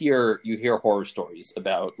because you hear horror stories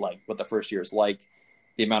about like what the first year is like,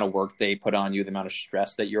 the amount of work they put on you, the amount of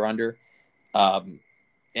stress that you're under,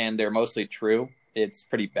 and they're mostly true. It's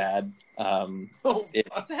pretty bad. That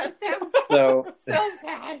sounds So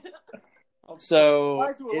sad. so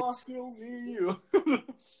Back to a law school near you.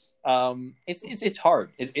 it's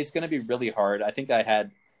hard. It's going to be really hard. I don't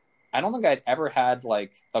think I'd ever had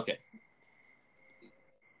like, okay,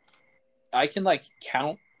 I can like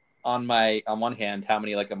count on one hand how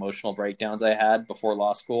many like emotional breakdowns I had before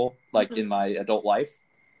law school, like in my adult life.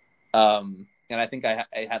 And I think I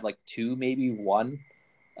had like 2, maybe 1.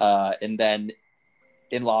 And then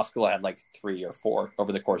in law school, I had like 3 or 4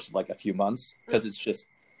 over the course of like a few months, because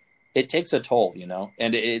it takes a toll, you know,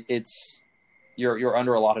 and it's, you're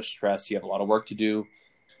under a lot of stress. You have a lot of work to do.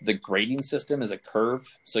 The grading system is a curve.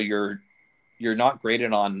 So you're not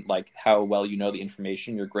graded on like how well you know the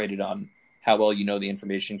information. You're graded on how well you know the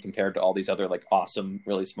information compared to all these other like awesome,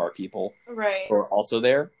 really smart people Right. who are also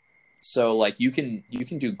there. So like you can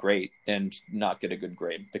do great and not get a good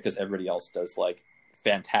grade because everybody else does like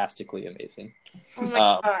fantastically amazing. Oh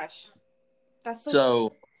my gosh. That's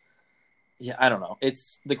So yeah, I don't know.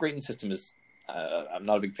 It's the grading system is I'm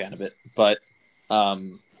not a big fan of it, but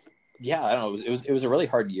yeah, I don't know. It was a really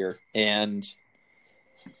hard year, and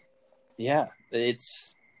yeah,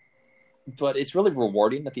 but it's really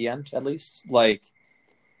rewarding at the end, at least. Like,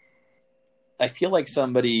 I feel like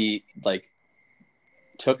somebody like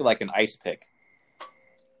took like an ice pick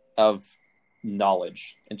of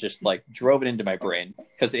knowledge and just like drove it into my brain,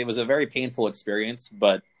 because it was a very painful experience,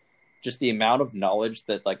 but just the amount of knowledge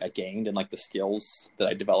that like I gained and like the skills that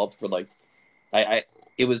I developed were like,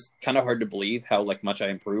 it was kind of hard to believe how like much I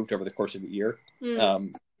improved over the course of a year.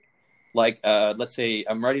 Let's say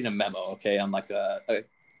I'm writing a memo, okay, on like a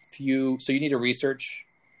few, so you need to research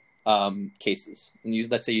cases,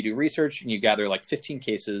 and let's say you do research and you gather like 15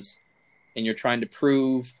 cases, and you're trying to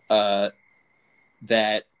prove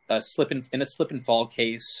that a slip and fall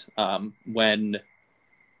case, when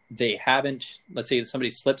they haven't, let's say somebody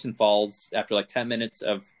slips and falls after like 10 minutes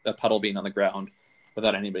of a puddle being on the ground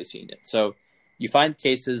without anybody seeing it. So you find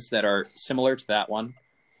cases that are similar to that one,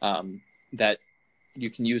 that you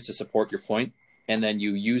can use to support your point, and then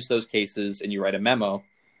you use those cases and you write a memo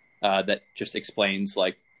that just explains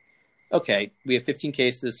like, okay, we have 15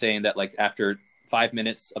 cases saying that like after 5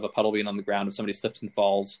 minutes of a puddle being on the ground, if somebody slips and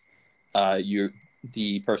falls,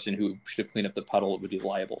 the person who should have cleaned up the puddle would be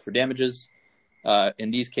liable for damages. In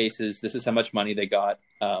these cases, this is how much money they got.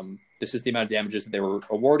 This is the amount of damages that they were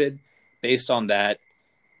awarded. Based on that,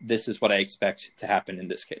 this is what I expect to happen in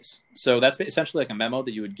this case. So that's essentially like a memo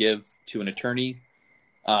that you would give to an attorney.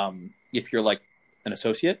 If you're like an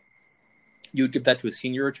associate, you would give that to a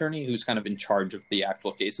senior attorney who's kind of in charge of the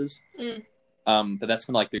actual cases. But that's kind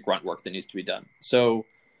of like the grunt work that needs to be done. So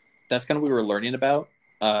that's kind of what we were learning about.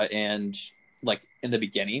 And like in the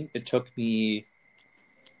beginning, it took me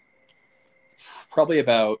probably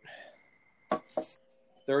about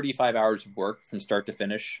 35 hours of work from start to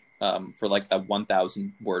finish, for like a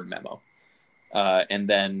 1,000 word memo. And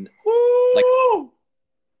then like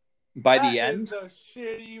by the end, is a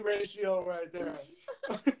shitty ratio right there.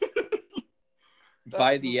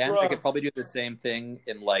 by the end, I could probably do the same thing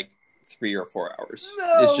in like 3 or 4 hours.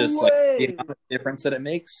 No it's just way. Like the amount of difference that it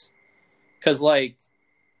makes. Because like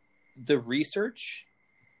the research,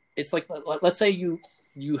 it's like, let's say you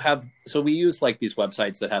have, so we use like these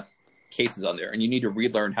websites that have cases on there, and you need to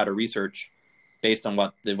relearn how to research based on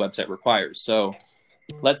what the website requires. So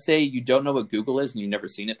let's say you don't know what Google is and you've never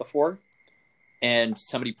seen it before, and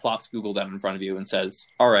somebody plops Google down in front of you and says,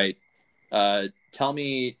 all right, tell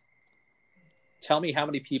me how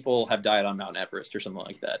many people have died on Mount Everest or something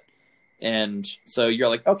like that. And so you're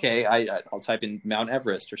like, okay, I'll type in Mount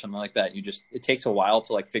Everest or something like that. It takes a while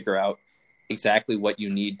to like figure out exactly what you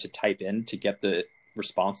need to type in to get the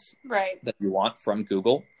response Right. that you want from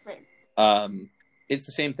Google. Right. It's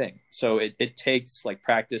the same thing. So it takes like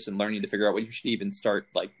practice and learning to figure out what you should even start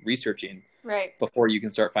like researching Right. before you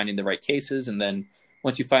can start finding the right cases. And then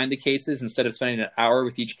once you find the cases, instead of spending an hour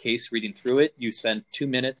with each case reading through it, you spend 2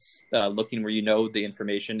 minutes looking where you know the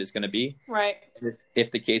information is going to be. Right. If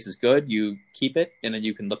the case is good, you keep it, and then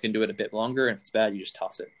you can look into it a bit longer. And if it's bad, you just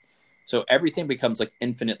toss it. So everything becomes like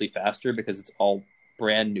infinitely faster because it's all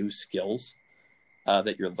brand new skills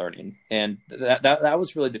that you're learning. And that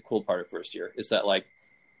was really the cool part of first year, is that like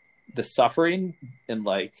the suffering and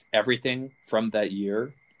like everything from that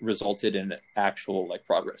year resulted in actual like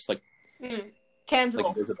progress, like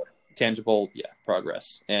tangible, like tangible,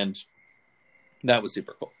 progress. And that was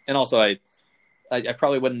super cool. And also I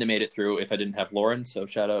probably wouldn't have made it through if I didn't have Lauren. So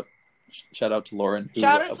shout out to Lauren.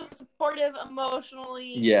 Shout out to supportive,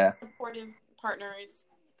 emotionally supportive partners.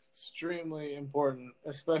 Extremely important,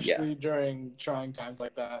 especially during trying times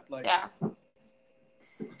like that. Like,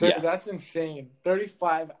 that's insane.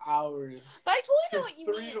 35 hours. But I totally know what you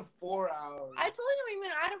mean. 3 to 4 hours. I totally know what you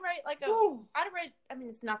mean. I had to write I mean,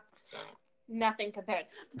 it's nothing compared,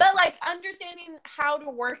 but like understanding how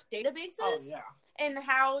to work databases and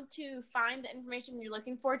how to find the information you're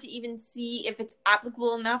looking for to even see if it's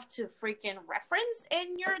applicable enough to freaking reference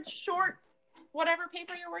in your short whatever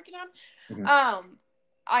paper you're working on. Mm-hmm.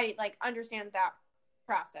 I like understand that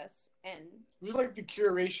process, and it was like the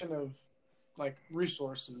curation of like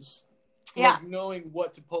resources, like knowing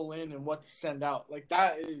what to pull in and what to send out. Like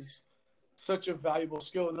that is such a valuable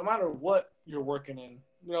skill, no matter what you're working in.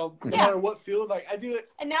 No matter what field. Like I do it.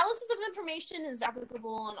 Analysis of information is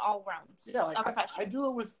applicable in all realms. Yeah, like I do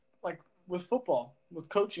it with football, with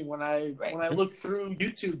coaching. When I look through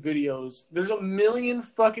YouTube videos, there's a million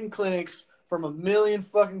fucking clinics from a million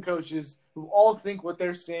fucking coaches who all think what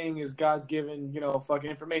they're saying is God's given, fucking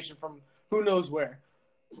information from who knows where.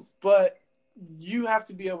 But you have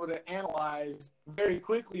to be able to analyze very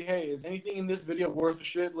quickly, hey, is anything in this video worth a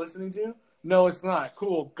shit listening to? No, it's not.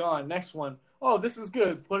 Cool, gone. Next one. Oh, this is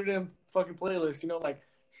good. Put it in fucking playlist. Like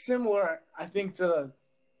similar, I think, to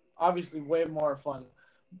obviously way more fun.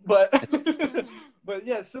 But but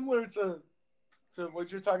yeah, similar to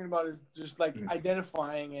what you're talking about is just like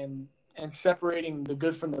identifying and separating the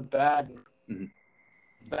good from the bad.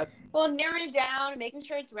 Narrowing it down, making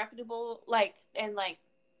sure it's reputable, and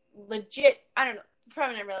legit. I don't know,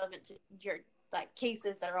 probably not relevant to your like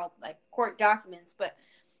cases that are all like court documents, but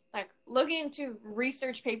like looking into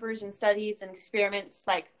research papers and studies and experiments,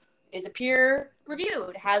 like is it peer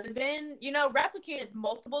reviewed? Has it been replicated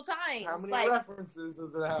multiple times? How many references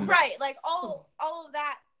does it have? Right, like all of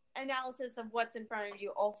that analysis of what's in front of you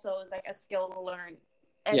also is like a skill to learn.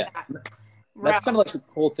 And that's kind of like the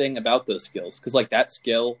cool thing about those skills, because like that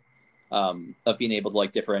skill of being able to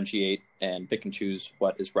like differentiate and pick and choose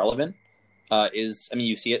what is relevant is, I mean,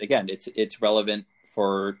 you see it again. It's relevant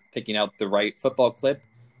for picking out the right football clip.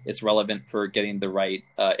 It's relevant for getting the right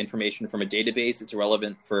information from a database. It's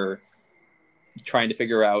relevant for trying to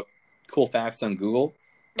figure out cool facts on Google.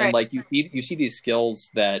 Right. And like you see these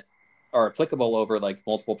skills that are applicable over like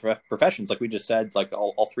multiple professions. Like we just said, like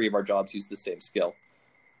all three of our jobs use the same skill.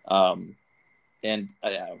 And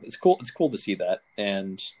it's cool. It's cool to see that,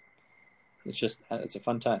 and it's a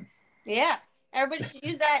fun time. Yeah, everybody should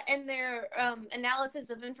use that in their analysis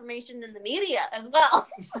of information in the media as well.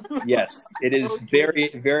 Yes, it is very,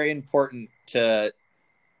 very important to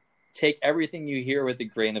take everything you hear with a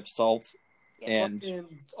grain of salt, and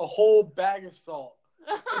a whole bag of salt.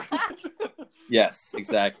 Yes,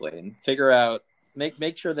 exactly, and figure out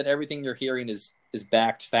make sure that everything you're hearing is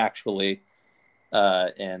backed factually.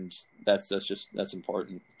 And that's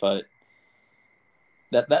important, but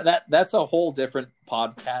that's a whole different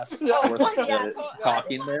podcast.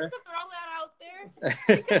 Talking there. To throw that out there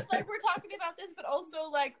because like we're talking about this, but also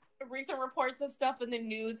like recent reports of stuff in the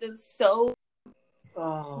news is so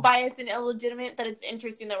biased and illegitimate that it's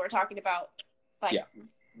interesting that we're talking about like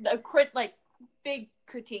the big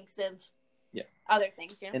critiques of other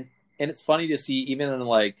things. And it's funny to see even in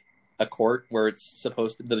like a court where it's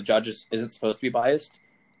supposed to, the judge isn't supposed to be biased,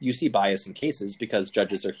 you see bias in cases because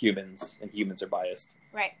judges are humans and humans are biased.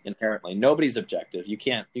 Right. Inherently. Nobody's objective. You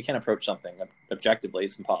can't approach something objectively.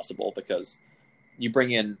 It's impossible because you bring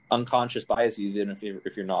in unconscious biases in if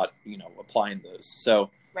you're not, applying those. So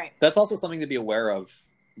that's also something to be aware of.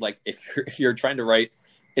 Like if you're trying to write,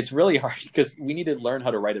 it's really hard because we need to learn how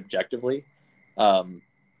to write objectively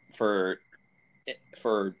for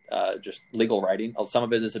just legal writing. Some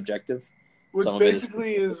of it is objective, Which Some of it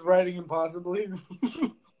basically is writing impossibly.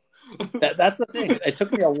 that's the thing. It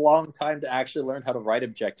took me a long time to actually learn how to write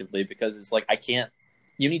objectively, because it's like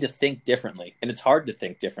you need to think differently. And it's hard to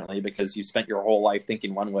think differently because you spent your whole life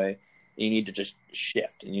thinking one way, and you need to just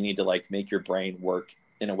shift, and you need to like make your brain work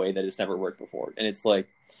in a way that has never worked before. And it's like,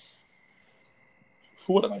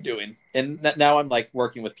 what am I doing? And now I'm like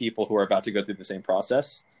working with people who are about to go through the same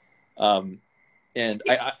process. And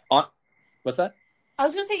what's that? I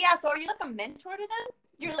was gonna say, yeah. So are you like a mentor to them?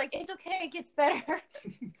 You're like, it's okay, it gets better.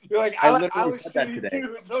 You're like, I I literally was said that cheating today.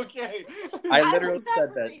 too. It's okay. I I literally was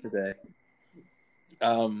said that suffering.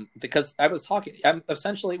 today. Because I was talking, I'm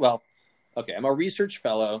essentially, I'm a research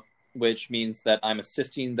fellow, which means that I'm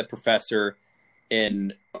assisting the professor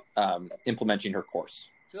in implementing her course.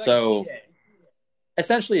 You're like So a TA.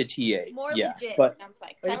 essentially a TA, More yeah. legit. But Sounds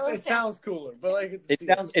like. Like, it sounds cooler, but like it's a it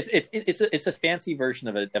TA. sounds it's a fancy version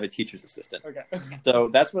of a teacher's assistant. Okay. So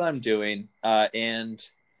that's what I'm doing, and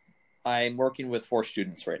I'm working with 4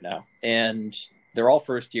 students right now, and they're all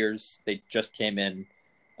first years. They just came in.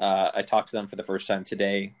 I talked to them for the first time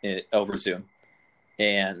today over Zoom,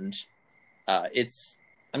 and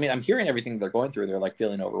I'm hearing everything they're going through. They're like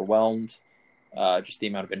feeling overwhelmed, just the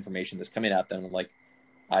amount of information that's coming at them. Like,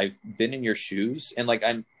 I've been in your shoes, and like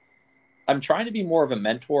I'm trying to be more of a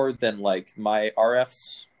mentor than like my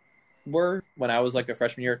RFs were when I was like a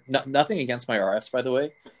freshman year. Nothing against my RFs, by the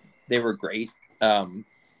way. They were great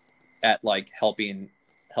at like helping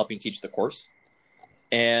teach the course,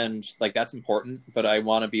 and like that's important. But I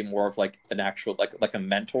want to be more of like an actual like a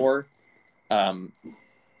mentor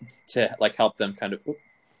to like help them kind of.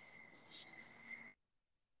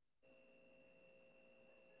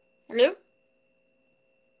 Hello?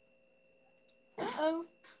 Uh-oh.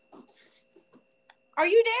 Are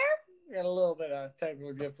you there? We had a little bit of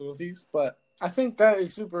technical difficulties, but I think that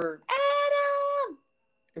is super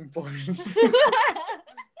important.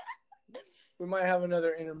 We might have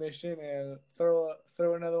another intermission and throw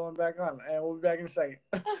another one back on, and we'll be back in a second.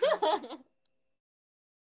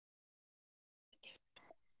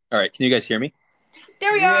 All right, can you guys hear me?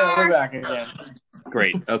 There we Yeah, are. we're back again.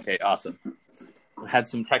 Great. Okay, awesome. Had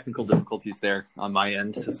some technical difficulties there on my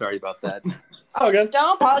end, so sorry about that. Oh, good.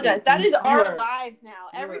 Don't apologize. That is You our are- lives now.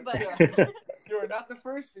 Everybody. You are not the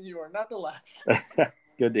first, and you are not the last.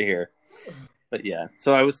 Good to hear. But yeah,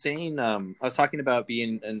 so I was saying, I was talking about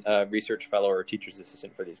being a research fellow or a teacher's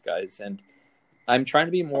assistant for these guys, and I'm trying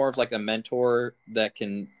to be more of like a mentor that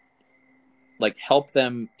can like help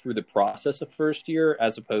them through the process of first year,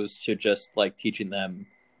 as opposed to just like teaching them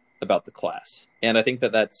about the class. And I think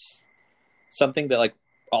that that's something that like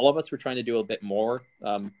all of us were trying to do a bit more.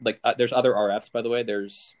 There's other RFs, by the way.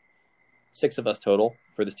 There's 6 of us total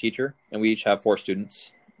for this teacher, and we each have 4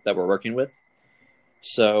 students that we're working with.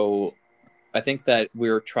 So I think that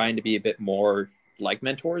we're trying to be a bit more like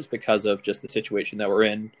mentors because of just the situation that we're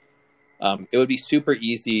in. It would be super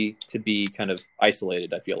easy to be kind of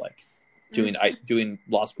isolated, I feel like, doing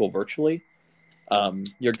law school virtually.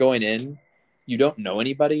 You're going in, you don't know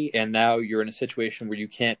anybody, and now you're in a situation where you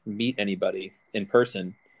can't meet anybody in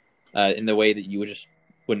person in the way that you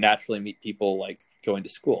would naturally meet people like going to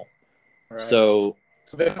school. Right. So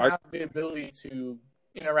they don't have the ability to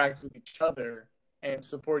interact with each other and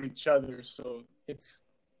support each other. So it's,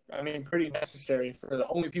 pretty necessary for the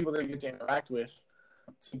only people that you get to interact with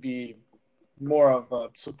to be more of a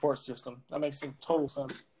support system. That makes total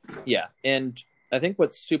sense. Yeah, and I think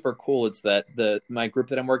what's super cool is that my group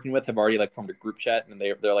that I'm working with have already like formed a group chat, and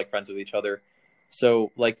they're like friends with each other.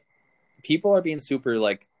 So like people are being super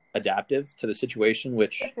like adaptive to the situation,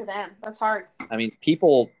 which Good for them. That's hard.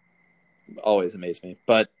 People always amaze me,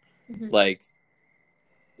 but Mhm. like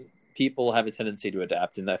people have a tendency to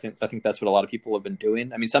adapt, and I think that's what a lot of people have been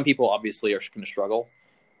doing. Some people obviously are going to struggle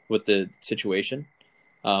with the situation.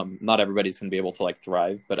 Not everybody's going to be able to like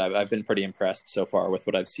thrive, but I've been pretty impressed so far with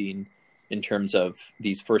what I've seen in terms of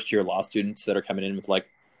these first year law students that are coming in with like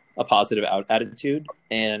a positive attitude.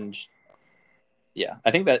 And yeah,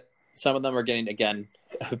 I think that some of them are getting, again,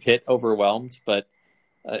 a bit overwhelmed, but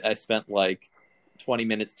I spent like 20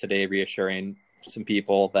 minutes today reassuring some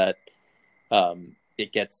people that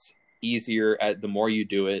it gets easier the more you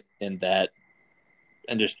do it, and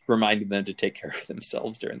just reminding them to take care of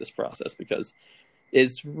themselves during this process, because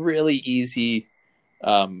it's really easy,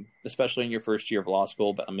 especially in your first year of law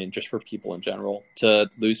school, but just for people in general, to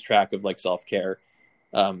lose track of like self-care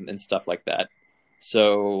and stuff like that.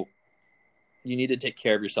 So you need to take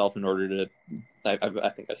care of yourself in order to, I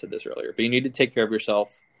think I said this earlier, but you need to take care of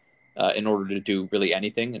yourself in order to do really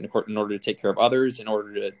anything, in order to take care of others, in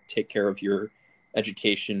order to take care of your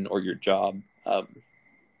education or your job.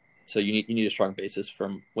 So you need a strong basis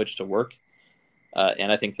from which to work.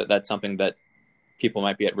 And I think that that's something that people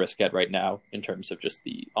might be at risk at right now in terms of just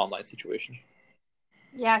the online situation.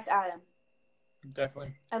 Yes, Adam.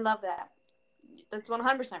 Definitely. I love that. That's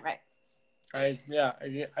 100% right. I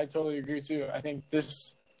totally agree too. I think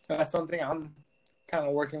that's something I'm kind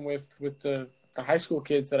of working with the high school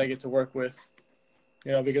kids that I get to work with,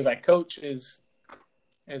 because I coach is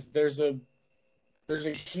there's a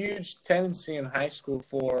huge tendency in high school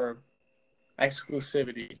for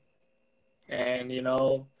exclusivity, and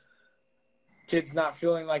kids not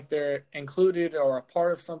feeling like they're included or a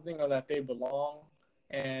part of something or that they belong,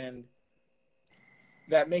 and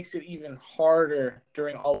that makes it even harder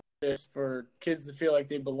during all of this for kids to feel like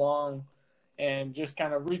they belong, and just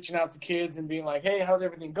kind of reaching out to kids and being like, hey, how's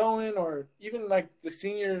everything going? Or even like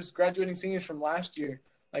the graduating seniors from last year,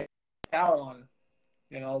 like out on,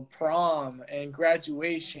 prom and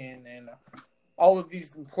graduation and all of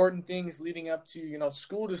these important things leading up to,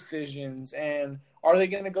 school decisions, and are they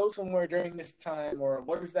going to go somewhere during this time, or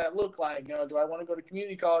what does that look like? Do I want to go to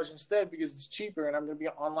community college instead because it's cheaper and I'm going to be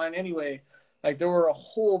online anyway? Like, there were a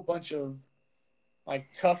whole bunch of like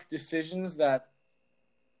tough decisions that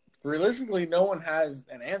realistically no one has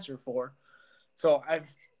an answer for. So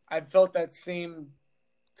I've felt that same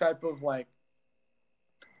type of like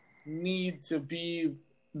need to be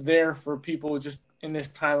there for people just in this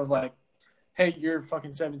time of like, hey, you're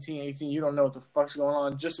fucking 17, 18, you don't know what the fuck's going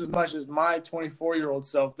on, just as much as my 24-year-old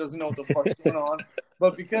self doesn't know what the fuck's going on.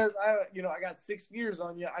 But because I got 6 years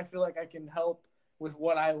on you, I feel like I can help with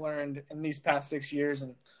what I learned in these past 6 years.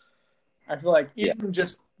 And I feel like even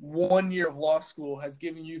just 1 year of law school has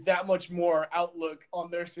given you that much more outlook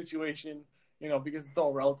on their situation, because it's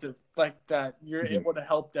all relative, like that you're able to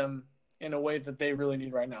help them in a way that they really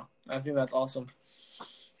need right now. I think that's awesome.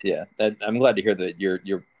 Yeah, I'm glad to hear that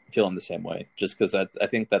you're feeling the same way, just because I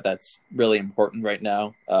think that that's really important right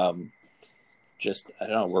now. Just, I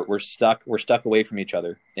don't know, we're stuck away from each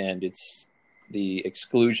other, and it's the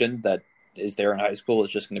exclusion that is there in high school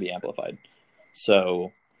is just going to be amplified.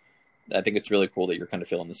 So I think it's really cool that you're kind of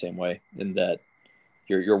feeling the same way, and that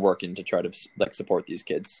you're working to try to like support these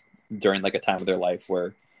kids during like a time of their life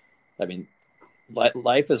where, I mean,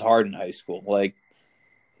 life is hard in high school. Like,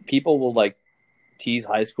 people will like tease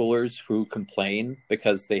high schoolers who complain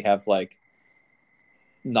because they have like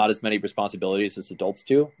not as many responsibilities as adults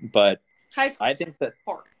do, but I think that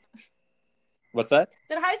hard. What's that?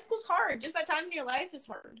 That high school's hard. Just that time in your life is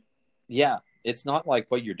hard. Yeah, it's not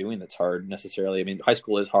like what you're doing that's hard necessarily. I mean, high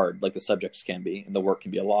school is hard, like the subjects can be, and the work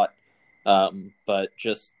can be a lot. But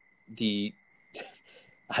just the,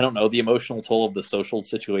 I don't know, the emotional toll of the social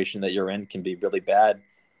situation that you're in can be really bad.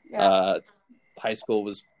 Yeah. High school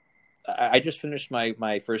was, I just finished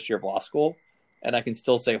my first year of law school, and I can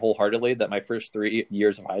still say wholeheartedly that my first 3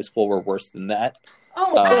 years of high school were worse than that.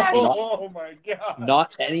 Oh my god!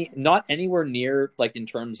 Not anywhere near, like, in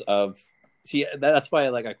terms of, see, that's why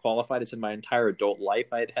I qualified as in my entire adult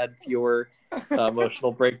life I had fewer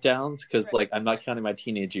emotional breakdowns, because like I'm not counting my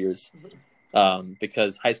teenage years,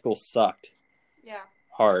 because high school sucked. Yeah.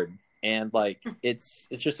 Hard. And like it's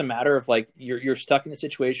just a matter of like you're stuck in a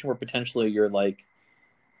situation where potentially you're like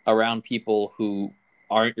around people who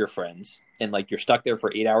aren't your friends, and like you're stuck there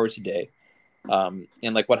for 8 hours a day. And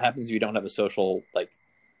like what happens if you don't have a social, like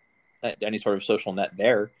any sort of social net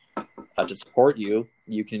there to support you?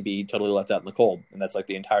 You can be totally left out in the cold, and that's like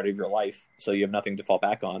the entirety of your life. So you have nothing to fall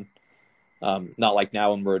back on. Not like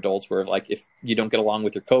now when we're adults, where like if you don't get along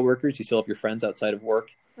with your coworkers, you still have your friends outside of work,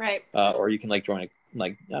 right? Or you can like join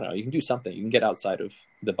I don't know, you can do something. You can get outside of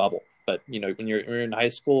the bubble. But when you're in high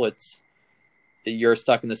school, you're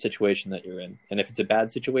stuck in the situation that you're in, and if it's a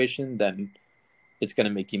bad situation, then it's going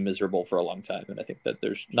to make you miserable for a long time. And I think that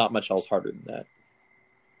there's not much else harder than that.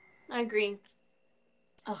 I agree.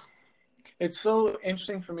 Oh. It's so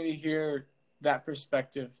interesting for me to hear that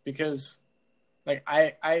perspective, because like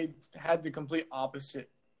I had the complete opposite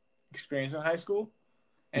experience in high school,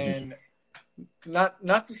 and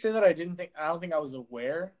not to say that I don't think I was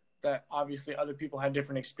aware that obviously other people had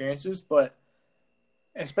different experiences, but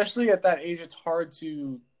especially at that age, it's hard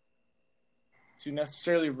to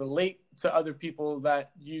necessarily relate to other people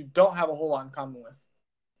that you don't have a whole lot in common with.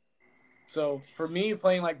 So for me,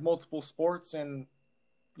 playing like multiple sports and,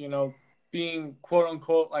 being quote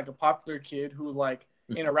unquote like a popular kid who like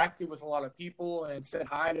interacted with a lot of people and said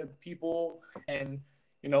hi to people and,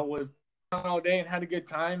 was on all day and had a good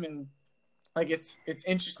time. And like, it's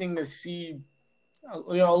interesting to see, a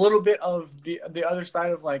little bit of the other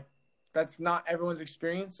side of like, that's not everyone's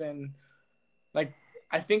experience. And like,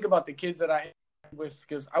 I think about the kids that I with,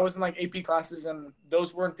 because I was in like AP classes, and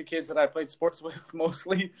those weren't the kids that I played sports with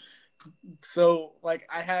mostly. So like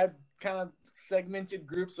I had kind of segmented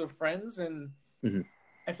groups of friends, and Mhm.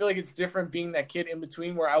 I feel like it's different being that kid in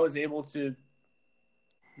between where I was able to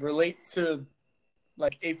relate to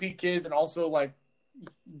like AP kids and also like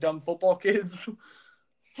dumb football kids.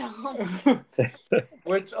 Dumb.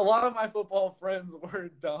 Which a lot of my football friends were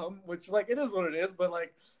dumb, which like it is what it is, but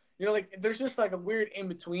like, you know, like there's just like a weird in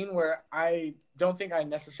between where I don't think I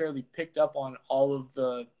necessarily picked up on all of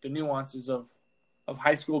the nuances of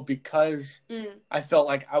high school because I felt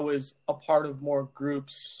like I was a part of more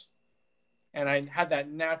groups and I had that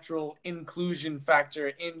natural inclusion factor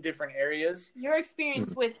in different areas. Your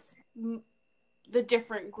experience with the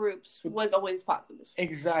different groups was always positive.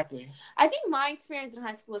 Exactly. I think my experience in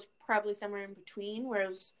high school was probably somewhere in between, where it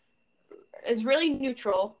was really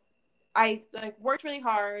neutral. I like worked really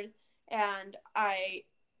hard, and I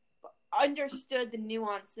understood the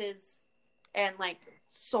nuances and like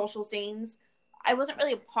social scenes. I wasn't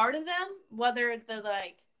really a part of them, whether the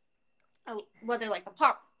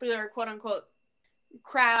popular quote unquote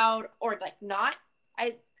crowd or like not.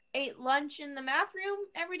 I ate lunch in the math room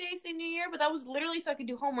every day senior year, but that was literally so I could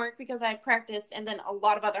do homework because I had practiced and then a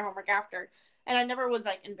lot of other homework after. And I never was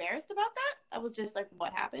like embarrassed about that. I was just like,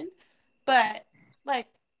 what happened? But like,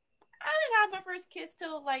 I didn't have my first kiss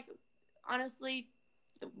till like, honestly,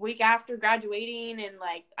 the week after graduating. And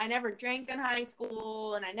like, I never drank in high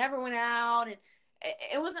school and I never went out. And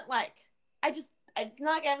it wasn't like, it's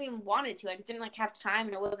not like I even wanted to. I just didn't like have time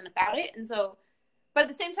and it wasn't about it. And so, but at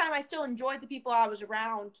the same time, I still enjoyed the people I was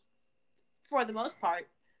around for the most part.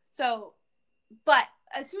 So, but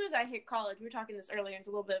as soon as I hit college, we were talking this earlier, it's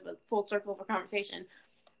a little bit of a full circle of a conversation.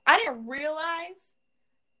 I didn't realize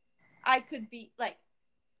I could be like,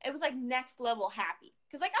 it was like next level happy.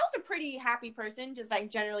 Because like I was a pretty happy person, just like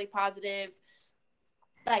generally positive.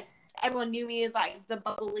 Like everyone knew me as like the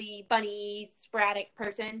bubbly, bunny, sporadic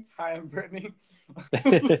person. Hi, I'm Brittany.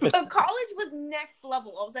 But college was next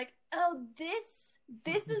level. I was like, oh, this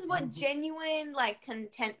is what genuine like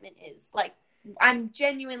contentment is. Like I'm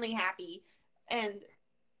genuinely happy, and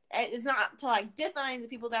it's not to like diss on any of the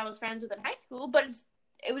people that I was friends with in high school, but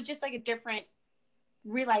it was just like a different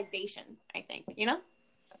realization, I think, you know?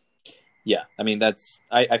 Yeah, I mean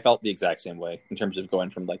I felt the exact same way in terms of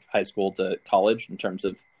going from like high school to college. In terms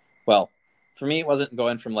of, well, for me it wasn't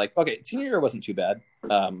going from like, okay, senior year wasn't too bad.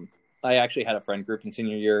 I actually had a friend group in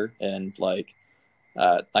senior year, and like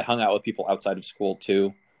I hung out with people outside of school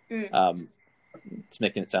too. It's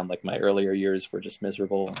making it sound like my earlier years were just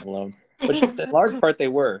miserable and alone, which in large part they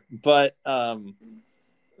were. But going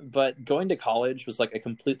to college was like a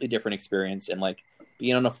completely different experience, and like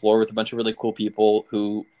being on a floor with a bunch of really cool people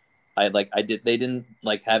who they didn't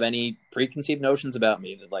like have any preconceived notions about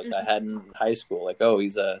me that like I had in high school. Like, oh,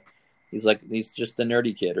 he's just a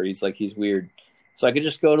nerdy kid, or he's weird. So I could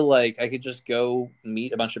just go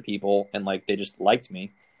meet a bunch of people, and like they just liked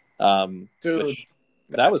me. Dude,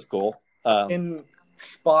 that was cool.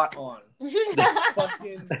 Spot on.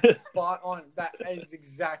 Fucking spot on. That is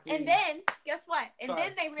exactly. And then guess what?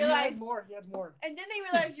 Then they realized he had more. And then they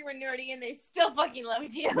realized you were nerdy, and they still fucking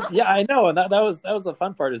loved you. Yeah, I know, and that was the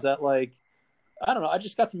fun part. Is that like, I don't know, I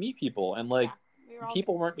just got to meet people, and like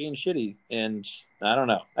people weren't being shitty, and I don't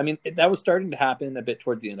know. I mean, that was starting to happen a bit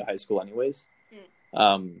towards the end of high school, anyways.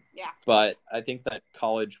 But I think that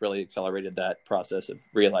college really accelerated that process of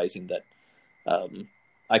realizing that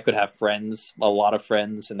I could have friends, a lot of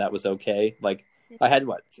friends, and that was okay. Like I had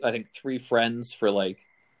I think 3 friends for like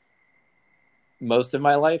most of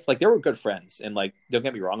my life. Like they were good friends, and like don't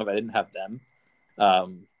get me wrong, if I didn't have them,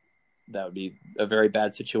 that would be a very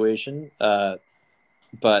bad situation.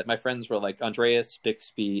 But my friends were like Andreas,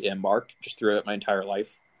 Bixby, and Mark just throughout my entire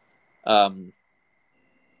life.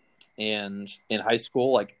 And in high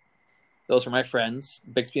school, like those were my friends.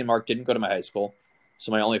 Bixby and Mark didn't go to my high school,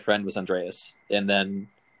 so my only friend was Andreas. And then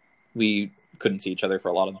we couldn't see each other for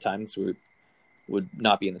a lot of the time because we would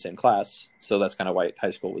not be in the same class. So that's kind of why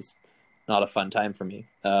high school was not a fun time for me.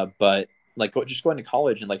 But like just going to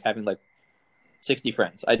college and like having like 60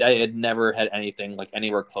 friends, I had never had anything like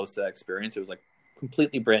anywhere close to that experience. It was like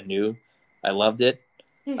completely brand new. I loved it.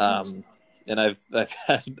 And I've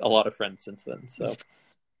had a lot of friends since then. So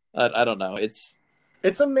I don't know. It's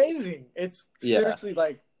amazing. It's seriously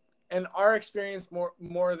like, and our experience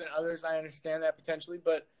more than others, I understand that potentially,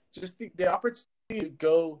 but just the opportunity to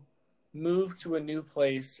go move to a new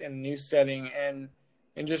place and a new setting and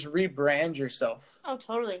just rebrand yourself. Oh,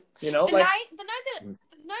 totally. You know, the night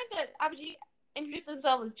that Abhijit introduced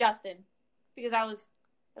himself as Justin, because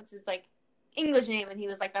that's his like English name, and he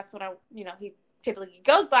was like, that's what he typically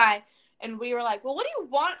goes by, and we were like, well, what do you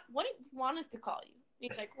want us to call you?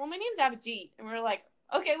 He's like, well, my name's Abhijit, and we were like,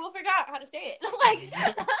 okay, we'll figure out how to say it.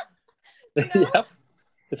 Like, You know? Yep.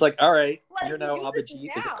 It's like, all right, Like, you're now do Abba this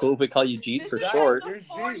Jeet. Is it now. cool if we call you Jeet This for is short? the You're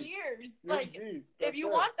 4 Jeet. years. You're Like, Jeet. if you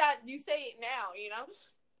That's want that, you say it now, you know?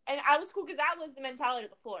 And I was cool because that was the mentality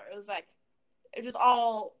of the floor. It was like, it was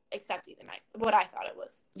all accepting the night, what I thought it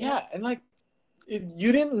was. Yeah, and like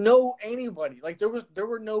you didn't know anybody. Like there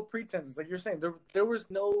were no pretenses. Like you're saying, there was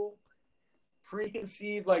no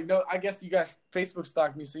preconceived, like, no, I guess you guys Facebook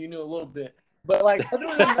stalked me, so you knew a little bit. But like other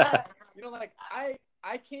than that, you know, like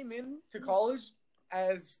I came in to college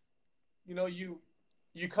as, you know, you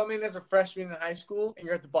come in as a freshman in high school and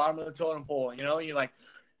you're at the bottom of the totem pole, you know, you like,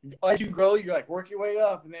 as you grow, you like work your way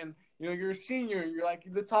up, and then, you know, you're a senior, you're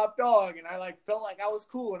like the top dog, and I like felt like I was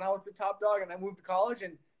cool and I was the top dog, and I moved to college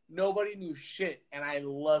and nobody knew shit, and I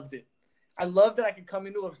loved it. I loved that I could come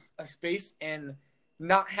into a space and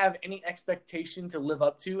not have any expectation to live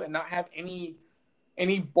up to, and not have any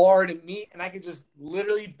bar to meet, and I could just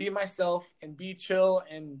literally be myself and be chill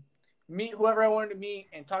and meet whoever I wanted to meet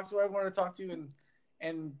and talk to whoever I wanted to talk to,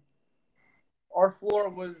 and our floor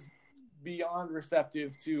was beyond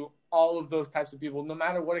receptive to all of those types of people, no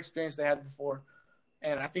matter what experience they had before.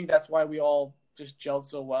 And I think that's why we all just gelled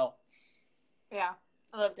so well. Yeah,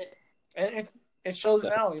 I loved it. And it shows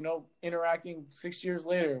now, you know, interacting 6 years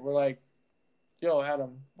later, we're like, yo,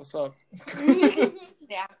 Adam, what's up?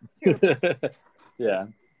 Yeah. Yeah.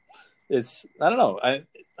 It's, I don't know.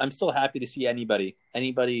 I'm still happy to see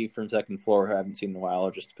anybody from second floor who I haven't seen in a while.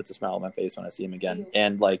 It just puts a smile on my face when I see him again.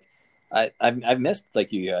 And like, I've missed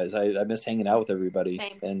like you guys. I missed hanging out with everybody.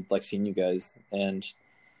 Same. And like seeing you guys. And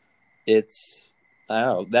it's, I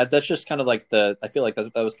don't know, that's just kind of like I feel like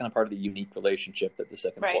that was kind of part of the unique relationship that the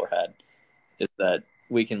second Right. floor had, is that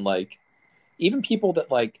we can like, even people that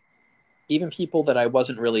I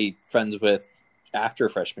wasn't really friends with after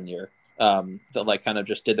freshman year, that like kind of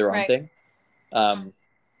just did their own Right. thing.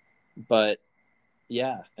 But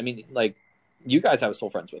yeah, I mean, like, you guys I was still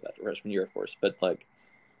friends with after freshman year, of course, but like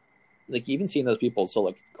even seeing those people is still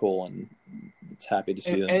like cool, and it's happy to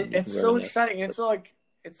see them. And it's so reminisce. exciting.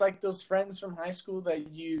 It's like those friends from high school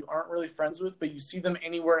that you aren't really friends with, but you see them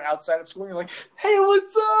anywhere outside of school, and you're like, hey,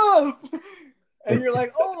 what's up? And you're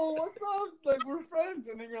like, oh, what's up? Like, we're friends.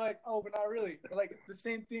 And then you're like, oh, but not really. But like the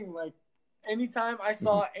same thing. Like, anytime I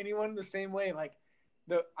saw anyone the same way, like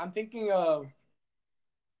I'm thinking of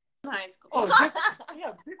High school.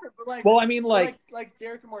 different, but like, well, I mean, like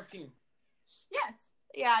Derek and Martine. Yes.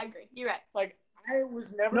 Yeah, I agree. You're right. Like, I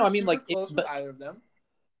was never close with either of them.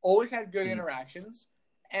 Always had good interactions.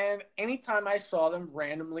 And anytime I saw them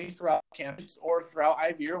randomly throughout campus or throughout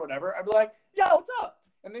IV or whatever, I'd be like, yo, what's up?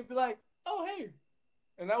 And they'd be like, oh, hey.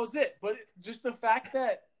 And that was it. But just the fact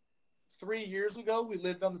that 3 years ago we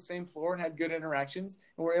lived on the same floor and had good interactions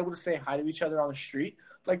and were able to say hi to each other on the street,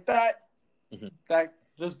 like that, that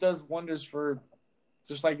just does wonders for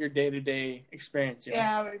just like your day-to-day experience. You know?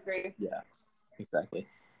 Yeah, I would agree. Yeah, exactly.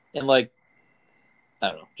 And like, I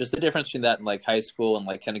don't know, just the difference between that and like high school and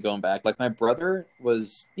like kind of going back. Like, my brother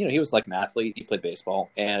was, you know, he was like an athlete. He played baseball,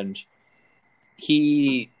 and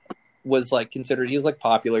he was like considered, he was like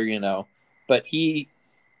popular, you know, but he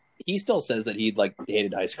still says that he like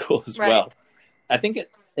hated high school as well. I think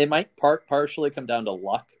it might partially come down to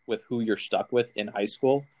luck with who you're stuck with in high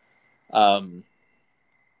school. And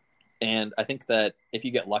I think that if you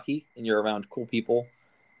get lucky and you're around cool people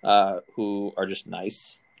who are just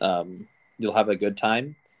nice, you'll have a good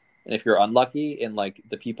time. And if you're unlucky and like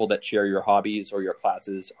the people that share your hobbies or your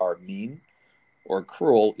classes are mean or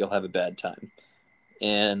cruel, you'll have a bad time.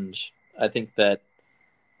 And I think that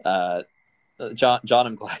John,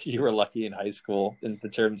 I'm glad you were lucky in high school in the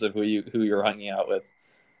terms of who you're hanging out with,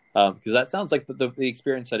 because that sounds like the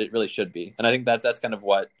experience that it really should be. And I think that's kind of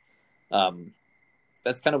what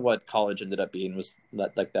college ended up being, was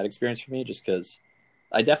that experience for me, just because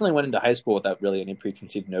I definitely went into high school without really any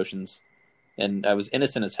preconceived notions, and I was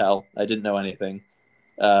innocent as hell. I didn't know anything,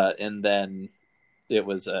 and then it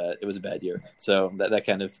was a bad year. So that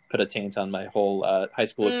kind of put a taint on my whole high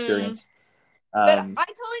school experience. But I totally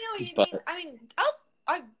know what you mean. I mean,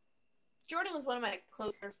 Jordan was one of my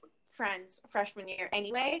closer friends freshman year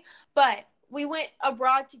anyway, but we went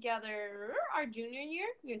abroad together our junior year.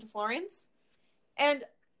 We went to Florence, and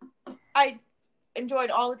I enjoyed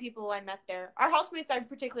all the people I met there. Our housemates I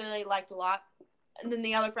particularly liked a lot, and then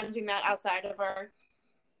the other friends we met outside of our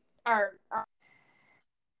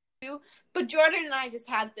but Jordan and I just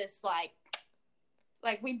had this like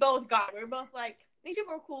we both got it. We were both like, these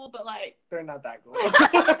people are cool, but like they're not that cool. Our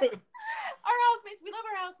housemates, we love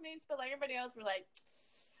our housemates, but like everybody else, we're like,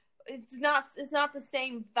 it's not the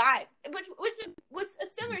same vibe. Which was a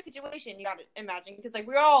similar situation, you gotta imagine, because like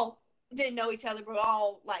we all didn't know each other, but we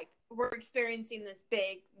all like we're experiencing this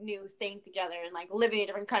big new thing together and like living in a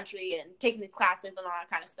different country and taking the classes and all that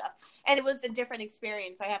kind of stuff. And it was a different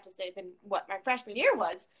experience, I have to say, than what my freshman year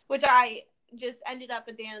was, which I just ended up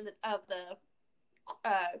at the end of the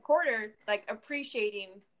quarter, like appreciating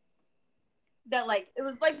that, like, it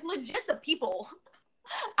was like legit the people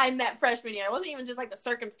I met freshman year. It wasn't even just like the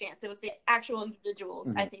circumstance, it was the actual individuals,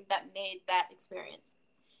 Mm-hmm. I think, that made that experience.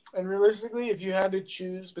 And realistically, if you had to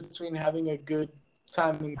choose between having a good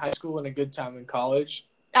time in high school and a good time in college,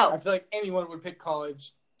 I feel like anyone would pick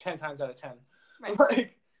college 10 times out of 10. Right.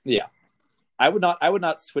 Like, Yeah. I would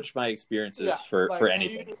not switch my experiences for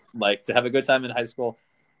anything. Like, to have a good time in high school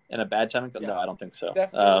and a bad time in college, no, I don't think so.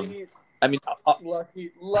 Definitely. I mean,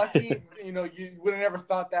 lucky, you know, you would have never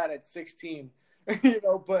thought that at 16, you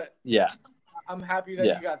know, but yeah, I'm happy that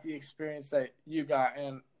you got the experience that you got,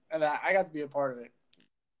 and that I got to be a part of it.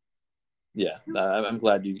 Yeah, I'm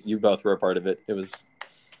glad you both were a part of it. It was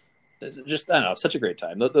just, I don't know, such a great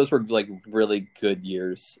time. Those were like really good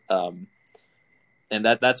years. And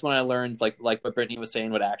that's when I learned, like what Brittany was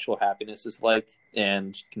saying, what actual happiness is like,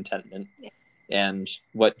 and contentment, and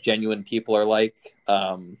what genuine people are like.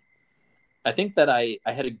 I think that I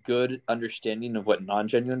had a good understanding of what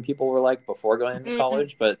non-genuine people were like before going into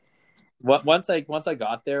college, but once I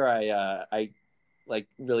got there, I like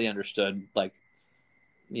really understood, like,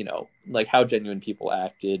 you know, like how genuine people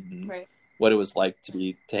acted and what it was like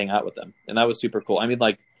to hang out with them, and that was super cool. I mean,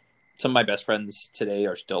 like, some of my best friends today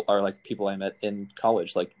are like people I met in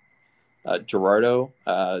college, like Gerardo,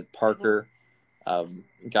 Parker,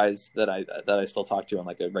 guys that I still talk to on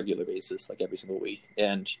like a regular basis, like every single week.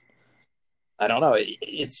 And I don't know,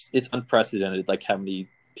 it's unprecedented, like how many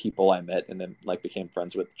people I met and then like became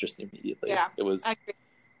friends with just immediately. Yeah, it was I agree.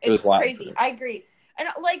 It was wild. Crazy. I agree. And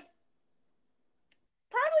like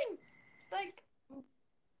probably like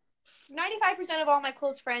 95% of all my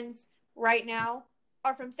close friends right now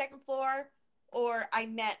are from Second Floor, or I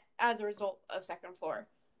met as a result of Second Floor.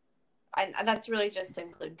 And that's really just to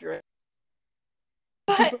include Drew.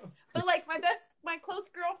 But like my close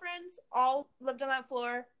girlfriends all lived on that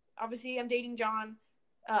floor. Obviously, I'm dating John.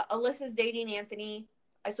 Alyssa's dating Anthony.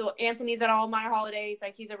 I saw Anthony's at all my holidays.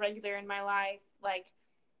 Like, he's a regular in my life. Like,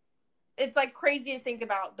 it's like crazy to think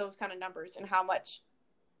about those kind of numbers and how much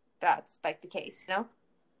that's like the case, you know?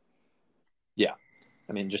 Yeah.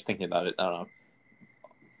 I mean, just thinking about it, I don't know.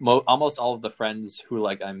 Almost all of the friends who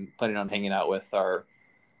like I'm planning on hanging out with are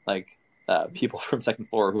like people from Second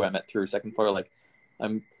Floor who I met through Second Floor. Like,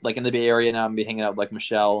 I'm like in the Bay Area now. I'm be hanging out with like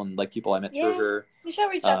Michelle and like people I met through her. Michelle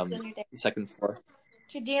reached out to me the other day. Second Floor.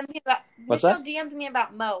 She DM'd me about Michelle DM'd me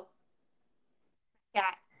about Mo. Yeah.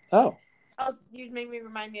 Oh. You made me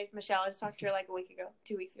remind me of Michelle. I just talked to her like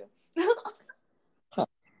 2 weeks ago.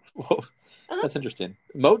 Whoa. That's interesting.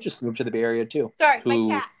 Mo just moved to the Bay Area too. Sorry,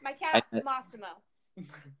 my cat, Massimo.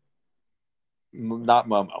 Not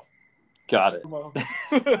Momo. Got it.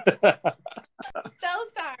 So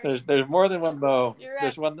sorry. There's more than one Mo. You're right.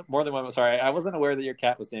 There's more than one Mo. Sorry, I wasn't aware that your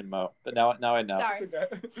cat was named Mo, but now I know. Sorry.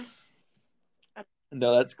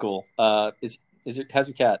 No, that's cool. How's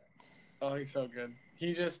your cat? Oh, he's so good.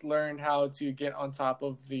 He just learned how to get on top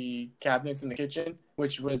of the cabinets in the kitchen,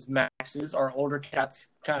 which was Max's, our older cat's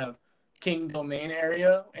kind of king domain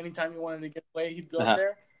area. Anytime he wanted to get away, he'd go up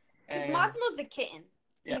there. Because Massimo's a kitten.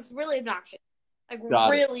 Yeah. He's really obnoxious. Like,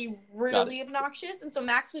 really obnoxious. And so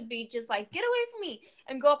Max would be just like, get away from me,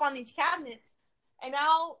 and go up on these cabinets. And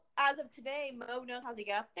now, as of today, Mo knows how to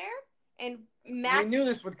get up there. And Max, we knew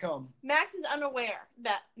this would come. Max is unaware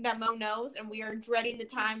that Mo knows, and we are dreading the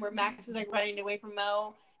time where Max is like running away from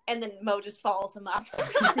Mo, and then Mo just follows him up.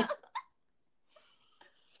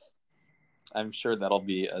 I'm sure that'll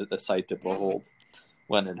be a sight to behold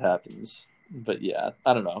when it happens. But yeah,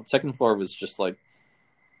 I don't know. Second Floor was just like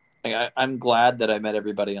I'm glad that I met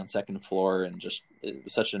everybody on Second Floor, and just it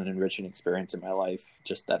was such an enriching experience in my life.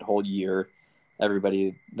 Just that whole year,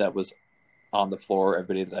 everybody that was on the floor,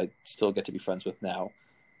 everybody that I still get to be friends with now.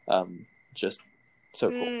 Just so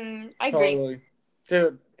cool. I agree. Totally.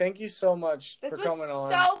 Dude, thank you so much for coming on.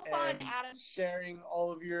 This was so fun, Adam. Sharing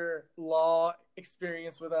all of your law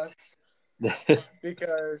experience with us.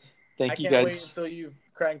 Because thank I you can't guys. wait until you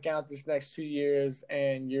crank out this next 2 years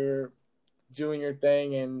and you're doing your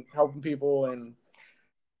thing and helping people and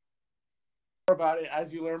more about it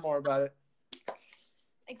as you learn more about it.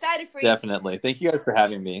 Excited for you. Definitely. Thank you guys for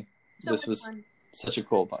having me. So this was fun. Such a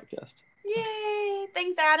cool podcast. Yay!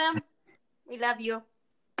 Thanks, Adam. We love you.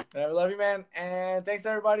 I love you, man. And thanks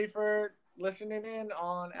everybody for listening in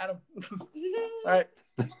on Adam. All right.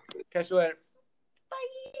 Catch you later.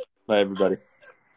 Bye. Bye, everybody.